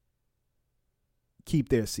keep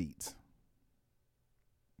their seats.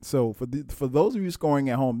 So for those of you scoring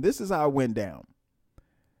at home, this is how it went down.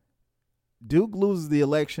 Duke loses the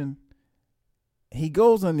election. He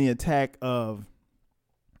goes on the attack of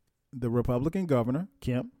the Republican governor,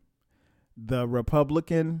 Kemp, the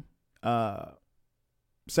Republican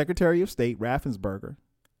Secretary of State Raffensperger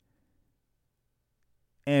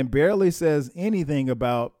and barely says anything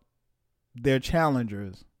about their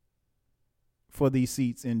challengers for these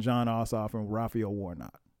seats in Jon Ossoff and Raphael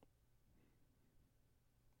Warnock.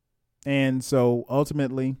 And so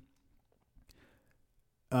ultimately,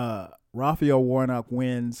 Raphael Warnock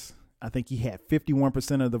wins. I think he had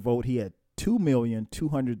 51% of the vote. He had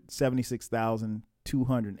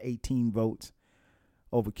 2,276,218 votes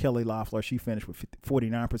over Kelly Loeffler. She finished with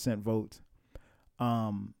 49% votes.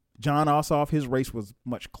 Jon Ossoff, his race was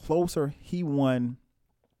much closer. He won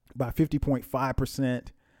by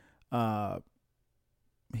 50.5%.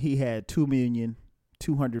 He had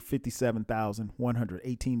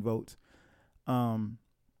 2,257,118 votes.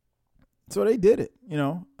 So they did it,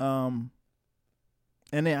 and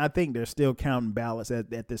then I think they're still counting ballots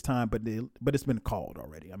at this time, but it's been called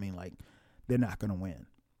already. I mean, like, they're not going to win.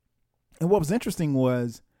 And what was interesting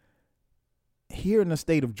was here in the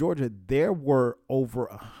state of Georgia, there were over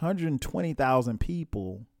 120,000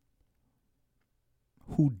 people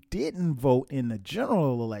who didn't vote in the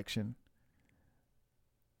general election.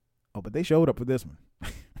 Oh, but they showed up for this one.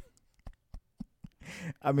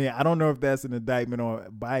 I mean, I don't know if that's an indictment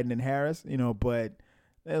on Biden and Harris, but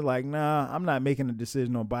they're like, nah, I'm not making a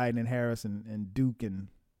decision on Biden and Harris and Duke and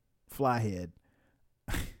Flyhead.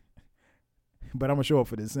 But I'm going to show up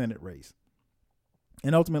for the Senate race.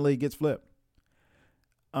 And ultimately it gets flipped.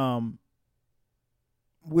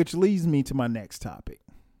 Which leads me to my next topic.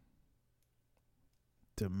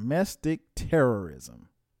 Domestic terrorism.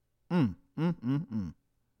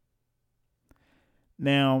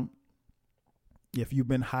 Now, if you've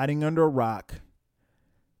been hiding under a rock,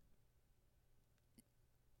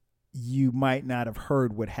 you might not have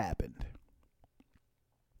heard what happened.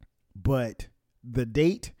 But the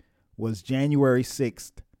date was January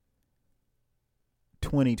 6th,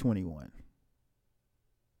 2021.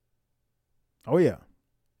 Oh, yeah.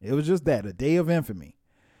 It was just that, a day of infamy.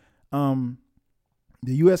 The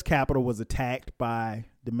U.S. Capitol was attacked by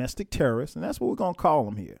domestic terrorists, and that's what we're going to call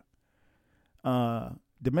them here.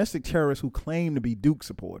 Domestic terrorists who claim to be Duke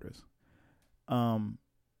supporters.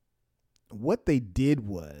 What they did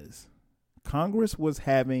was Congress was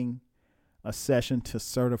having a session to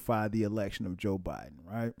certify the election of Joe Biden,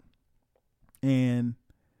 right? And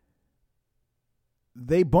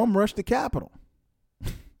they bum rushed the Capitol.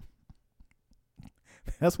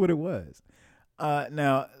 That's what it was.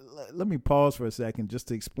 Now, let me pause for a second just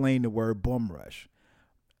to explain the word bum rush,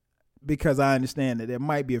 because I understand that there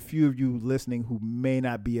might be a few of you listening who may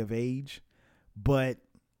not be of age, but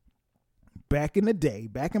back in the day,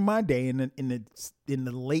 back in my day, in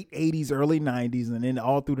the late 80s, early 90s, and then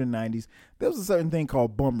all through the 90s, there was a certain thing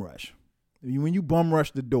called bum rush. When you bum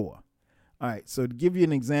rush the door. All right, so to give you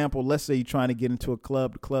an example, let's say you're trying to get into a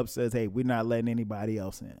club. The club says, hey, we're not letting anybody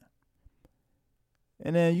else in.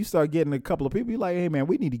 And then you start getting a couple of people, you're like, hey, man,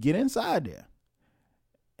 we need to get inside there.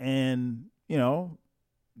 And,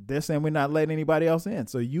 they're saying we're not letting anybody else in.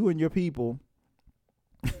 So you and your people,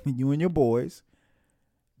 you and your boys,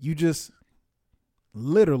 you just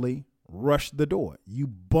literally rush the door. You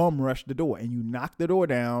bum rush the door and you knock the door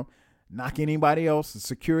down, knock anybody else,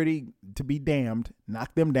 security to be damned,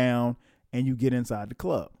 knock them down, and you get inside the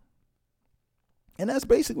club. And that's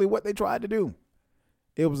basically what they tried to do.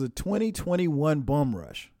 It was a 2021 bum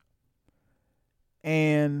rush.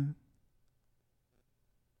 And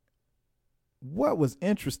what was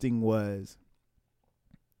interesting was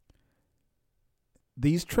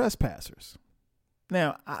these trespassers.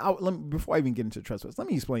 Now, before I even get into trespass, let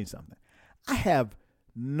me explain something. I have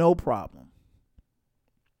no problem.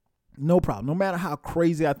 No problem. No matter how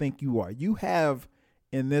crazy I think you are, you have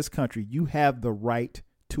in this country, you have the right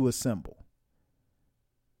to assemble.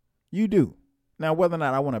 You do. Now, whether or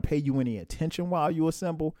not I want to pay you any attention while you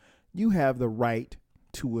assemble, you have the right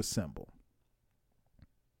to assemble.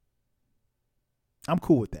 I'm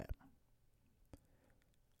cool with that.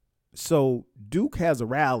 So Duke has a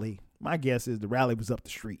rally. My guess is the rally was up the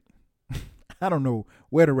street. I don't know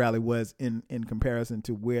where the rally was in comparison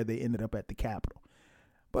to where they ended up at the Capitol.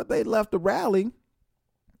 But they left the rally,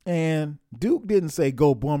 and Duke didn't say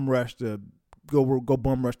go bum rush the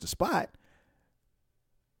spot.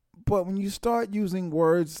 But when you start using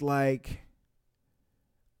words like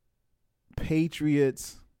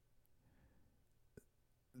patriots,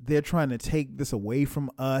 they're trying to take this away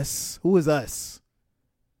from us. Who is us?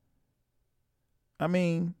 I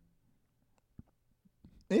mean,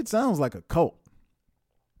 it sounds like a cult.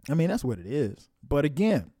 I mean, that's what it is. But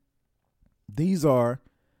again, these are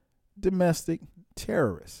domestic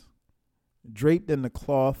terrorists draped in the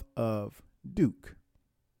cloth of Duke.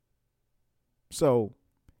 So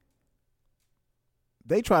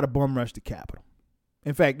they try to bum rush the Capitol.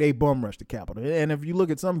 In fact, they bum rushed the Capitol. And if you look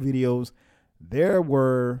at some videos, there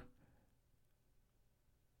were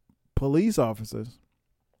police officers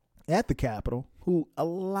at the Capitol who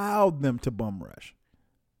allowed them to bum rush.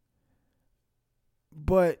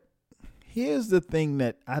 But here's the thing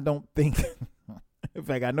that I don't think, in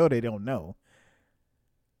fact, I know they don't know.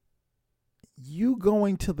 You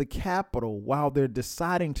going to the Capitol while they're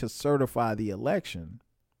deciding to certify the election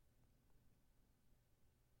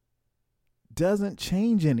doesn't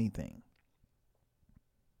change anything.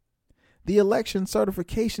 The election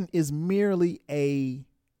certification is merely a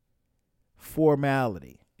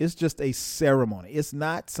formality. It's just a ceremony. It's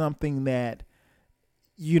not something that,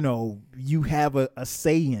 you have a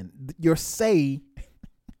say in. Your say,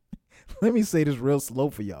 let me say this real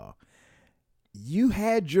slow for y'all. You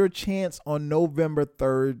had your chance on November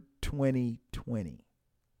 3rd, 2020.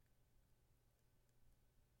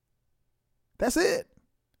 That's it.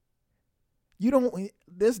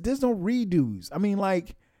 There's no redos. I mean,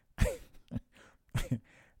 like,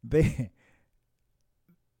 they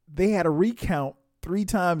had a recount 3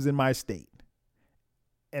 times in my state.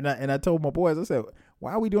 And I told my boys, I said,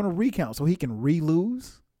 why are we doing a recount? So he can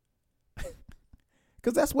re-lose?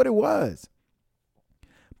 Because that's what it was.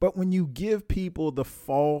 But when you give people the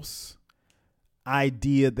false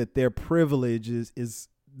idea that their privilege is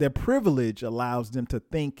their privilege allows them to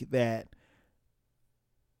think that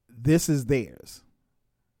this is theirs.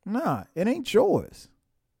 Nah, it ain't yours.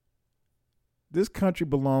 This country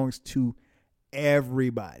belongs to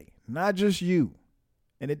everybody, not just you.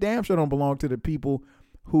 And it damn sure don't belong to the people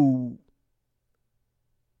who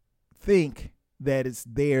think that it's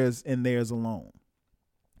theirs and theirs alone,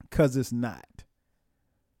 because it's not.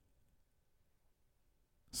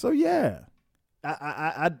 So yeah,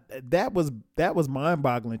 I that was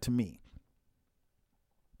mind-boggling to me.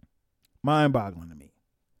 Mind-boggling to me.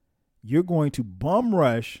 You're going to bum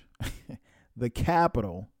rush the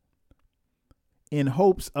Capitol in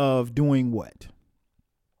hopes of doing what?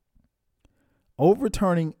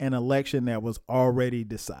 Overturning an election that was already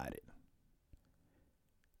decided.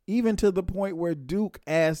 Even to the point where Duke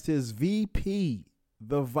asked his VP,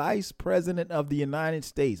 the Vice President of the United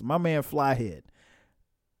States, my man Flyhead,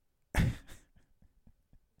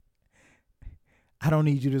 I don't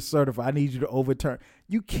need you to certify. I need you to overturn.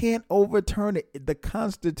 You can't overturn it. The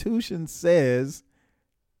Constitution says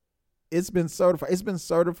it's been certified. It's been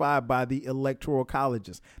certified by the electoral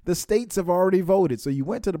colleges. The states have already voted. So you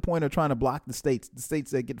went to the point of trying to block the states. The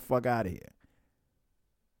states said, get the fuck out of here.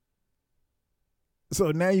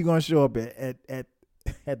 So now you're going to show up at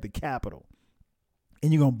the Capitol.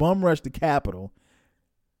 And you're going to bum rush the Capitol.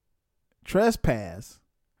 Trespass.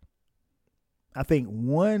 I think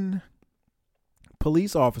one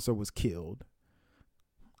police officer was killed.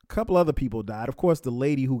 A couple other people died. Of course, the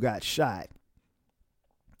lady who got shot.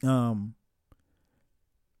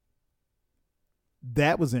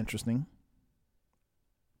 That was interesting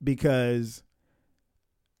because,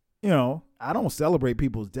 I don't celebrate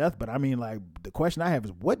people's death, but I mean, like, the question I have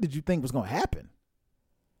is, what did you think was going to happen?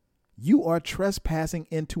 You are trespassing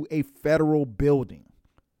into a federal building.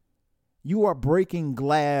 You are breaking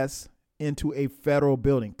glass into a federal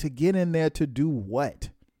building to get in there to do what?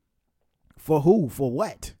 For who? For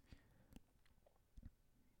what?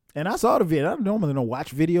 And I saw the video. I don't normally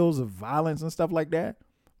watch videos of violence and stuff like that,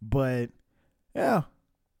 but yeah,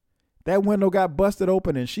 that window got busted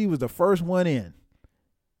open and she was the first one in.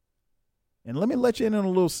 And let me let you in on a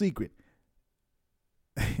little secret.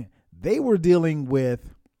 They were dealing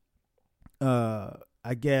with,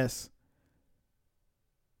 I guess,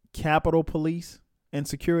 Capitol Police and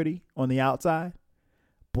security on the outside,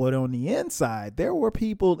 but on the inside, there were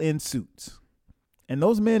people in suits, and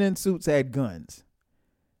those men in suits had guns.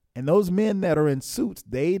 And those men that are in suits,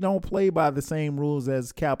 they don't play by the same rules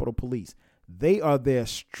as Capitol Police. They are there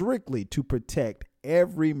strictly to protect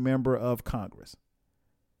every member of Congress.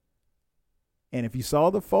 And if you saw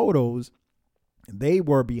the photos, they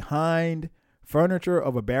were behind furniture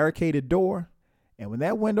of a barricaded door. And when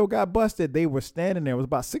that window got busted, they were standing there. It was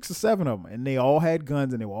about 6 or 7 of them. And they all had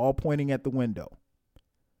guns and they were all pointing at the window.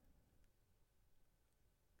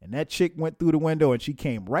 And that chick went through the window and she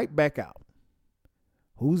came right back out.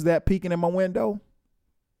 Who's that peeking in my window?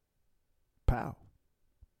 Pow.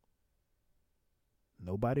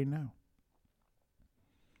 Nobody now.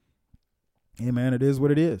 Hey, man, it is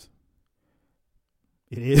what it is.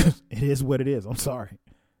 It is what it is. I'm sorry.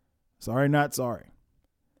 Sorry, not sorry.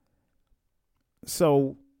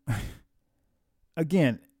 So,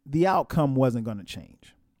 again, the outcome wasn't going to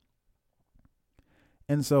change.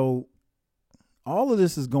 And so all of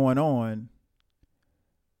this is going on.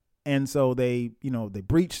 And so they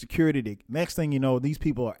breach security. The next thing you know, these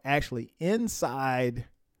people are actually inside.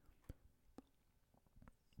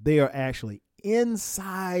 They are actually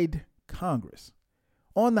inside Congress,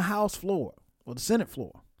 on the House floor or the Senate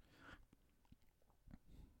floor,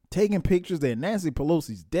 taking pictures. They're at Nancy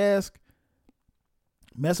Pelosi's desk,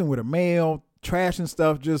 messing with her mail, trashing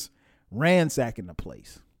stuff, just ransacking the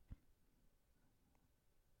place.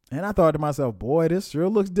 And I thought to myself, boy, this sure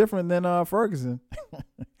looks different than Ferguson.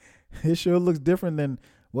 It sure looks different than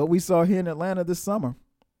what we saw here in Atlanta this summer.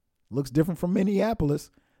 Looks different from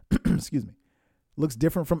Minneapolis. Excuse me. Looks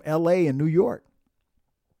different from LA and New York.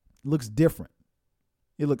 Looks different.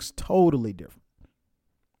 It looks totally different.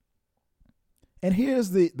 And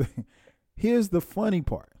here's the funny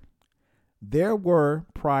part. There were,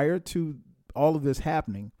 prior to all of this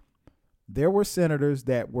happening, there were senators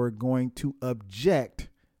that were going to object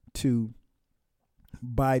to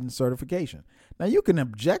Biden's certification. Now, you can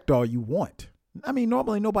object all you want. I mean,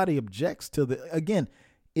 normally nobody objects to again,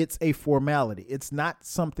 it's a formality. It's not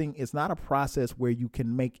a process where you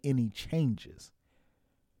can make any changes.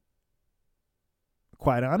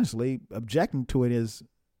 Quite honestly, objecting to it is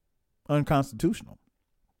unconstitutional.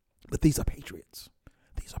 But these are patriots.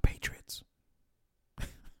 These are patriots.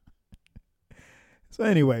 So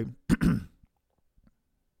anyway,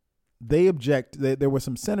 they object. There were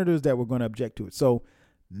some senators that were going to object to it. So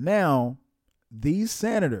now these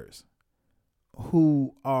senators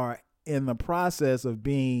who are in the process of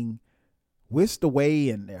being whisked away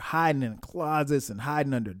and they're hiding in closets and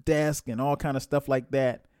hiding under desks and all kind of stuff like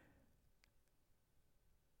that,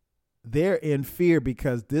 they're in fear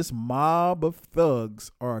because this mob of thugs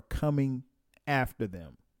are coming after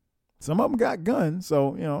them. Some of them got guns,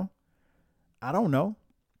 so, I don't know.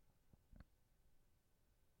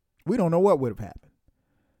 We don't know what would have happened.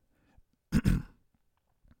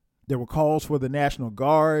 There were calls for the National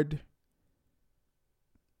Guard.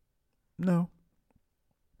 No.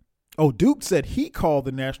 Oh, Duke said he called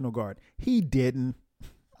the National Guard. He didn't.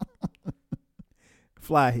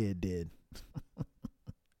 Flyhead did.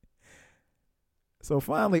 So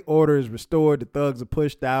finally, order is restored. The thugs are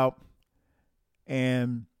pushed out.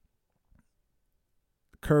 And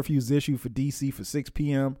curfew's issued for D.C. for 6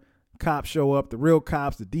 p.m. Cops show up, the real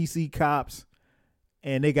cops, the D.C. cops,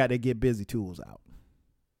 and they got their get busy tools out.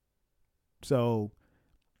 So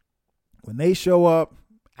when they show up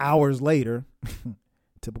hours later,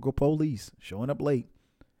 typical police showing up late,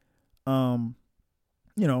 they're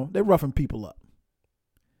roughing people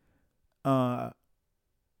up.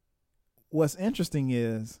 What's interesting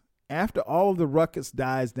is after all of the ruckus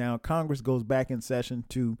dies down, Congress goes back in session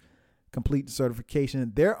to complete the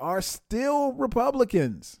certification. There are still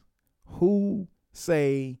Republicans who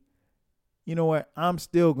say, you know what, I'm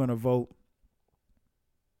still going to vote.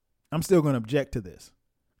 I'm still going to object to this.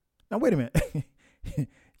 Now, wait a minute.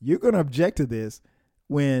 You're going to object to this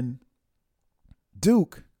when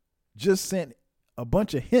Duke just sent a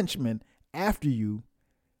bunch of henchmen after you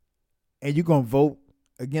and you're going to vote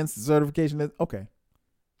against the certification? Okay.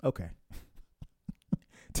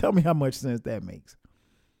 Tell me how much sense that makes.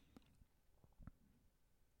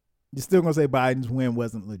 You're still going to say Biden's win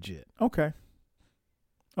wasn't legit. Okay.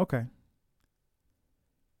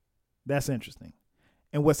 That's interesting.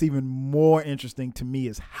 And what's even more interesting to me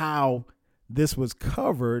is how this was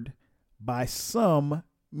covered by some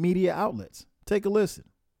media outlets. Take a listen.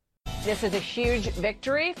 This is a huge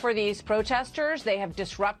victory for these protesters. They have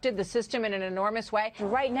disrupted the system in an enormous way.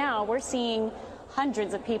 Right now, we're seeing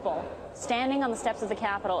hundreds of people standing on the steps of the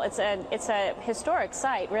Capitol. It's a historic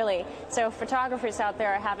sight, really. So photographers out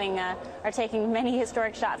there are taking many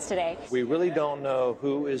historic shots today. We really don't know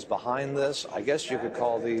who is behind this. I guess you could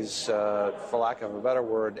call these, for lack of a better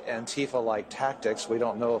word, Antifa-like tactics. We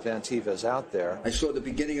don't know if Antifa is out there. I saw the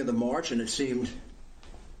beginning of the march, and it seemed,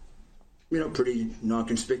 pretty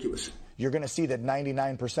non-conspicuous. You're going to see that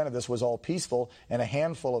 99% of this was all peaceful, and a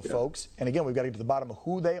handful of folks, and again, we've got to get to the bottom of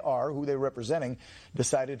who they are, who they're representing,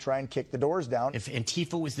 decided to try and kick the doors down. If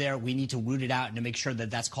Antifa was there, we need to root it out and to make sure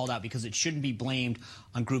that that's called out, because it shouldn't be blamed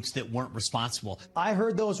on groups that weren't responsible. I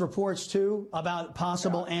heard those reports, too, about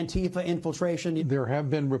possible Antifa infiltration. There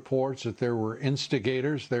have been reports that there were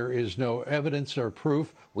instigators. There is no evidence or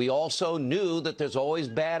proof. We also knew that there's always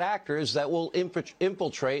bad actors that will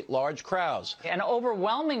infiltrate large crowds. An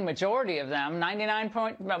overwhelming majority of them,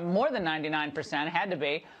 more than 99%, had to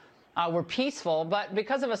be, were peaceful. But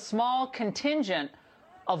because of a small contingent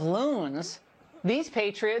of loons These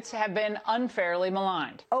patriots have been unfairly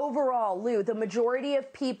maligned. Overall, Lou, the majority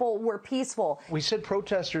of people were peaceful. We said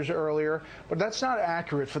protesters earlier, but that's not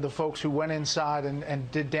accurate for the folks who went inside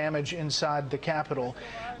and did damage inside the Capitol.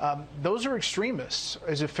 Those are extremists.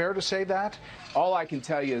 Is it fair to say that? All I can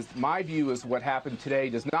tell you is my view is what happened today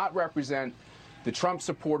does not represent the Trump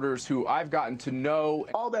supporters who I've gotten to know.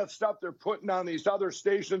 All that stuff they're putting on these other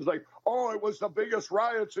stations like, oh, it was the biggest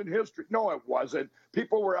riots in history. No, it wasn't.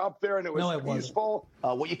 People were up there and it was peaceful.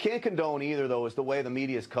 What you can't condone either, though, is the way the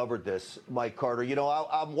media has covered this, Mike Carter. You know,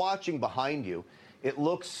 I'm watching behind you. It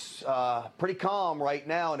looks pretty calm right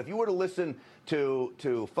now. And if you were to listen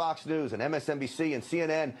to Fox News and MSNBC and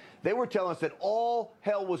CNN, they were telling us that all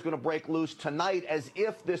hell was going to break loose tonight as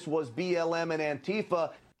if this was BLM and Antifa.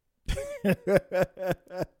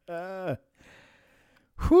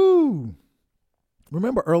 Whew.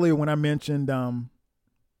 Remember earlier when I mentioned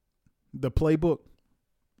the playbook?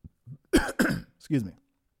 Excuse me.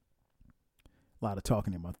 A lot of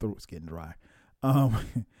talking in my throat's getting dry.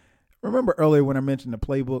 Remember earlier when I mentioned the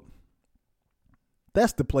playbook?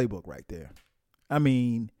 That's the playbook right there. I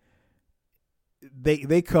mean,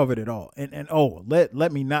 they covered it all. And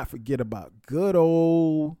let me not forget about good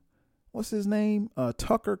old, what's his name?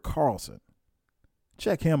 Tucker Carlson.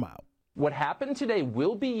 Check him out. What happened today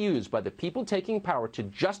will be used by the people taking power to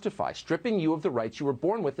justify stripping you of the rights you were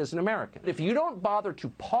born with as an American. If you don't bother to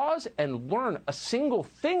pause and learn a single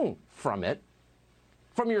thing from it,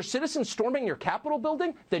 from your citizens storming your Capitol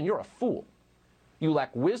building, then you're a fool. You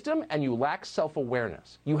lack wisdom and you lack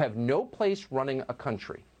self-awareness. You have no place running a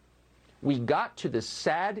country. We got to this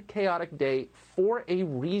sad, chaotic day for a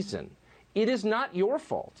reason. It is not your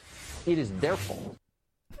fault. It is their fault.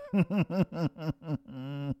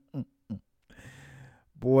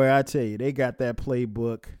 Boy, I tell you, they got that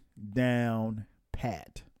playbook down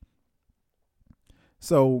pat.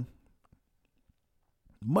 So,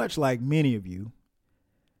 much like many of you,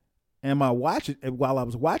 while I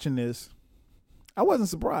was watching this, I wasn't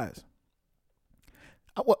surprised.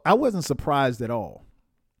 I wasn't surprised at all.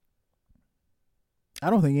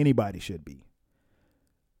 I don't think anybody should be.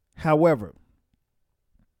 However,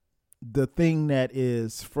 the thing that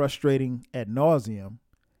is frustrating ad nauseum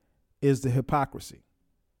is the hypocrisy.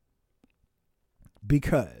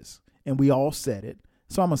 Because, and we all said it,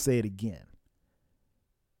 so I'm going to say it again.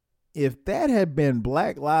 If that had been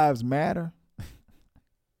Black Lives Matter,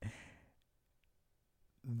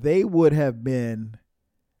 they would have been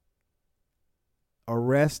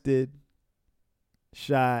arrested,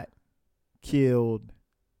 shot, killed,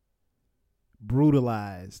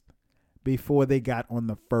 brutalized before they got on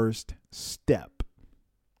the first step.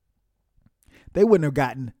 They wouldn't have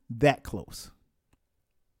gotten that close.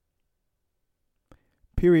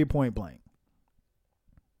 Period, point blank.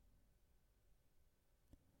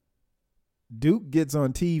 Duke gets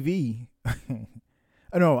on TV.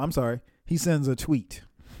 No, I'm sorry. He sends a tweet.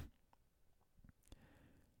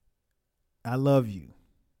 I love you.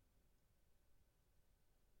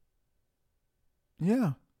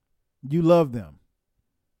 Yeah, you love them.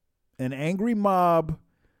 An angry mob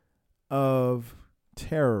of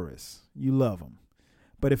terrorists. You love them.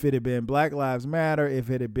 But if it had been Black Lives Matter,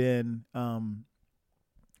 if it had been, a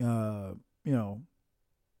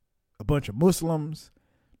bunch of Muslims,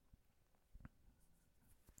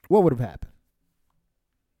 what would have happened?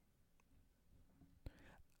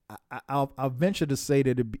 I'll venture to say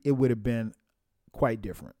that it would have been quite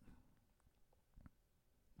different.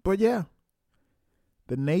 But yeah,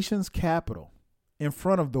 the nation's capital, in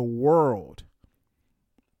front of the world,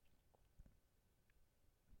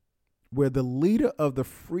 where the leader of the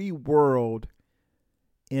free world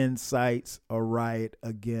incites a riot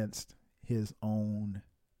against his own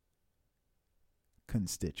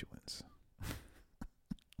constituents.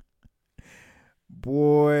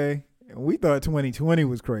 Boy, we thought 2020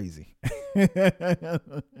 was crazy.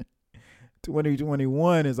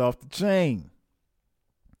 2021 is off the chain.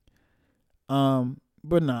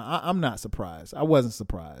 But nah, I'm not surprised. I wasn't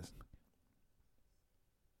surprised.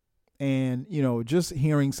 And, just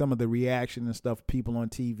hearing some of the reaction and stuff, people on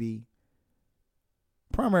TV,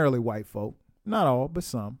 primarily white folk, not all, but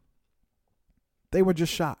some, they were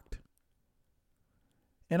just shocked.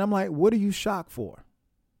 And I'm like, what are you shocked for?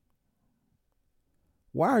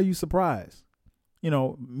 Why are you surprised?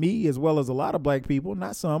 Me as well as a lot of black people,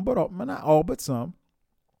 not some, but not all, but some,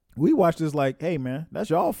 we watch this like, hey, man, that's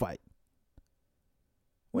y'all fight.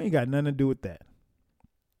 We ain't got nothing to do with that.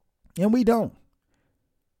 And we don't.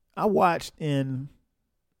 I watched in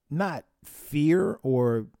not fear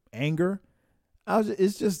or anger.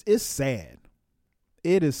 It's sad.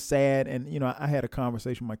 It is sad. And, I had a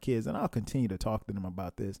conversation with my kids, and I'll continue to talk to them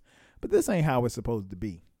about this. But this ain't how it's supposed to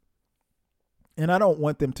be. And I don't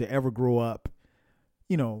want them to ever grow up,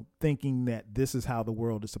 thinking that this is how the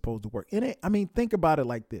world is supposed to work. And think about it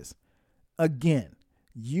like this. Again,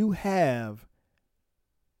 you have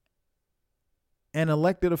an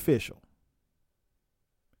elected official,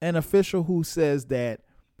 an official who says that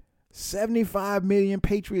 75 million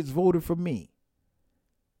patriots voted for me.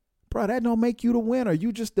 Bro, that don't make you the winner.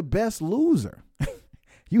 You just the best loser.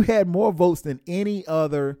 You had more votes than any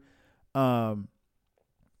other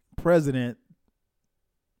president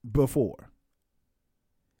before.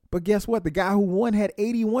 But guess what? The guy who won had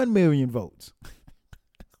 81 million votes.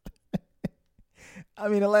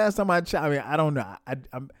 The last time I checked, I don't know.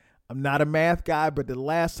 I'm not a math guy, but the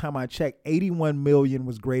last time I checked, 81 million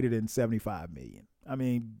was greater than 75 million.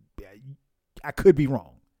 I could be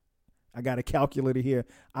wrong. I got a calculator here.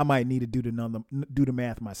 I might need to do the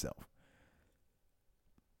math myself.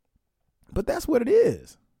 But that's what it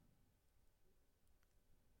is.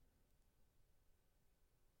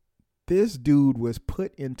 This dude was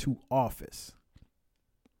put into office,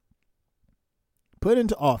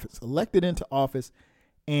 elected into office,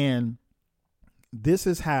 and this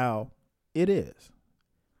is how it is.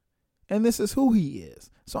 And this is who he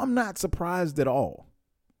is. So I'm not surprised at all.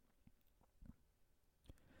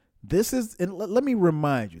 And let me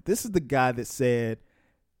remind you, this is the guy that said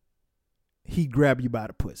he'd grab you by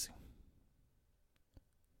the pussy.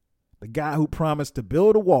 The guy who promised to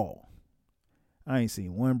build a wall. I ain't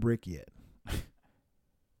seen one brick yet.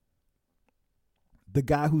 The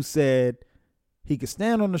guy who said he could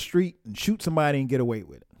stand on the street and shoot somebody and get away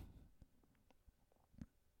with it.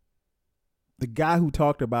 The guy who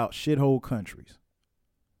talked about shithole countries.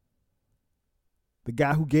 The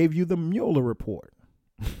guy who gave you the Mueller report.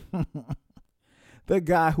 The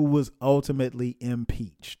guy who was ultimately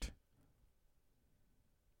impeached.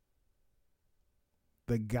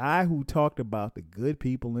 The guy who talked about the good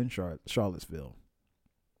people in Charlottesville.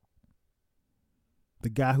 The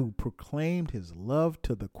guy who proclaimed his love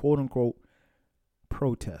to the quote unquote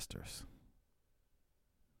protesters.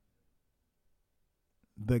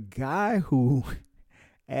 The guy who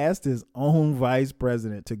asked his own vice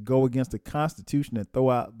president to go against the Constitution and throw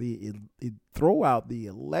out the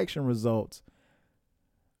election results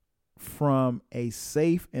from a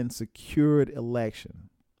safe and secured election.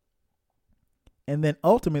 And then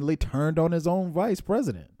ultimately turned on his own vice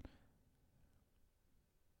president.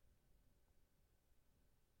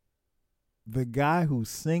 The guy who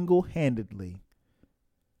single-handedly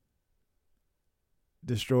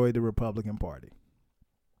destroyed the Republican Party.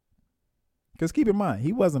 Because keep in mind,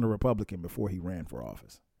 he wasn't a Republican before he ran for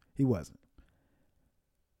office. He wasn't.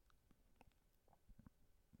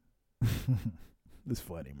 It's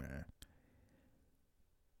funny, man.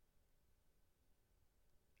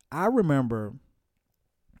 I remember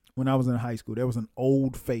when I was in high school, there was an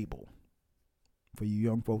old fable. For you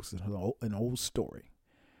young folks, an old story.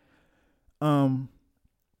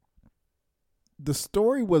 The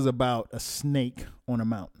story was about a snake on a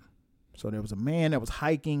mountain. So there was a man that was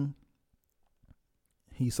hiking.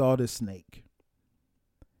 He saw this snake.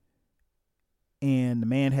 And the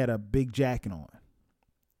man had a big jacket on.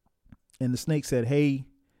 And the snake said, "Hey,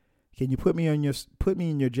 can you put me in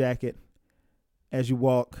your jacket as you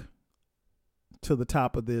walk to the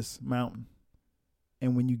top of this mountain?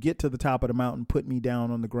 And when you get to the top of the mountain, put me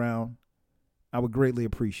down on the ground. I would greatly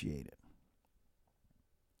appreciate it."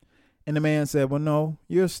 And the man said, "Well, no,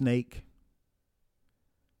 you're a snake.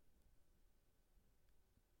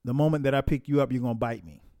 The moment that I pick you up, you're going to bite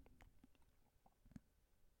me."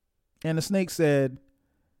 And the snake said,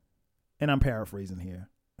 and I'm paraphrasing here.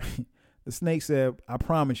 The snake said, "I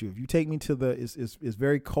promise you, if you take me to it's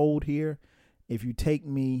very cold here. If you take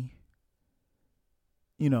me,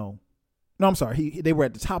 no, I'm sorry. They were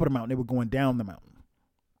at the top of the mountain. They were going down the mountain.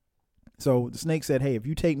 So the snake said, "Hey, if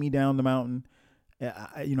you take me down the mountain,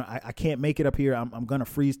 I can't make it up here. I'm going to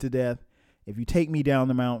freeze to death. If you take me down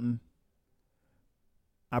the mountain,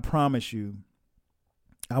 I promise you,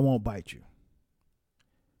 I won't bite you.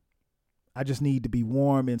 I just need to be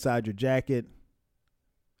warm inside your jacket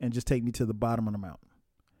and just take me to the bottom of the mountain."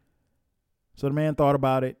 So the man thought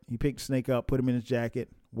about it. He picked the snake up, put him in his jacket,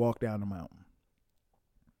 walked down the mountain.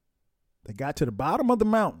 They got to the bottom of the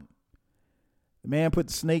mountain. The man put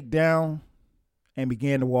the snake down and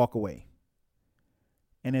began to walk away.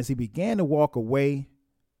 And as he began to walk away,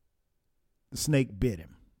 the snake bit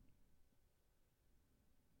him.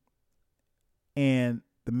 And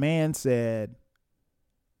the man said,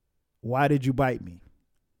 "Why did you bite me?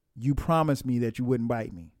 You promised me that you wouldn't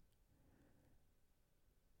bite me."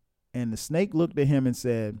 And the snake looked at him and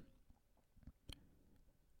said,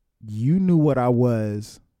 "You knew what I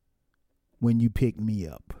was when you picked me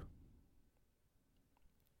up.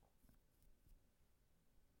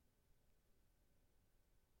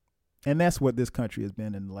 And that's what this country has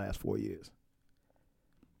been in the last 4 years.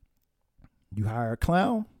 You hire a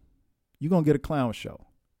clown, you're going to get a clown show.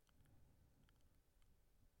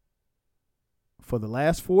 For the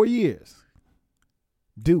last 4 years,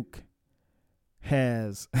 Duke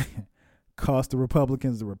has cost the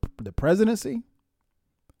Republicans the presidency.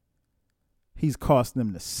 He's cost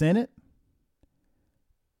them the Senate.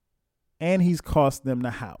 And he's cost them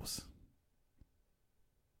the House.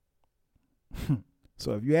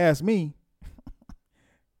 So if you ask me,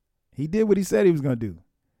 he did what he said he was going to do.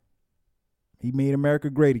 He made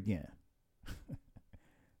America great again.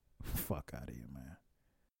 Fuck out of here, man.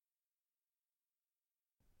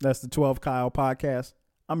 That's the 12 Kyle podcast.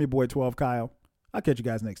 I'm your boy 12 Kyle. I'll catch you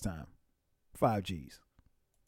guys next time. 5 G's.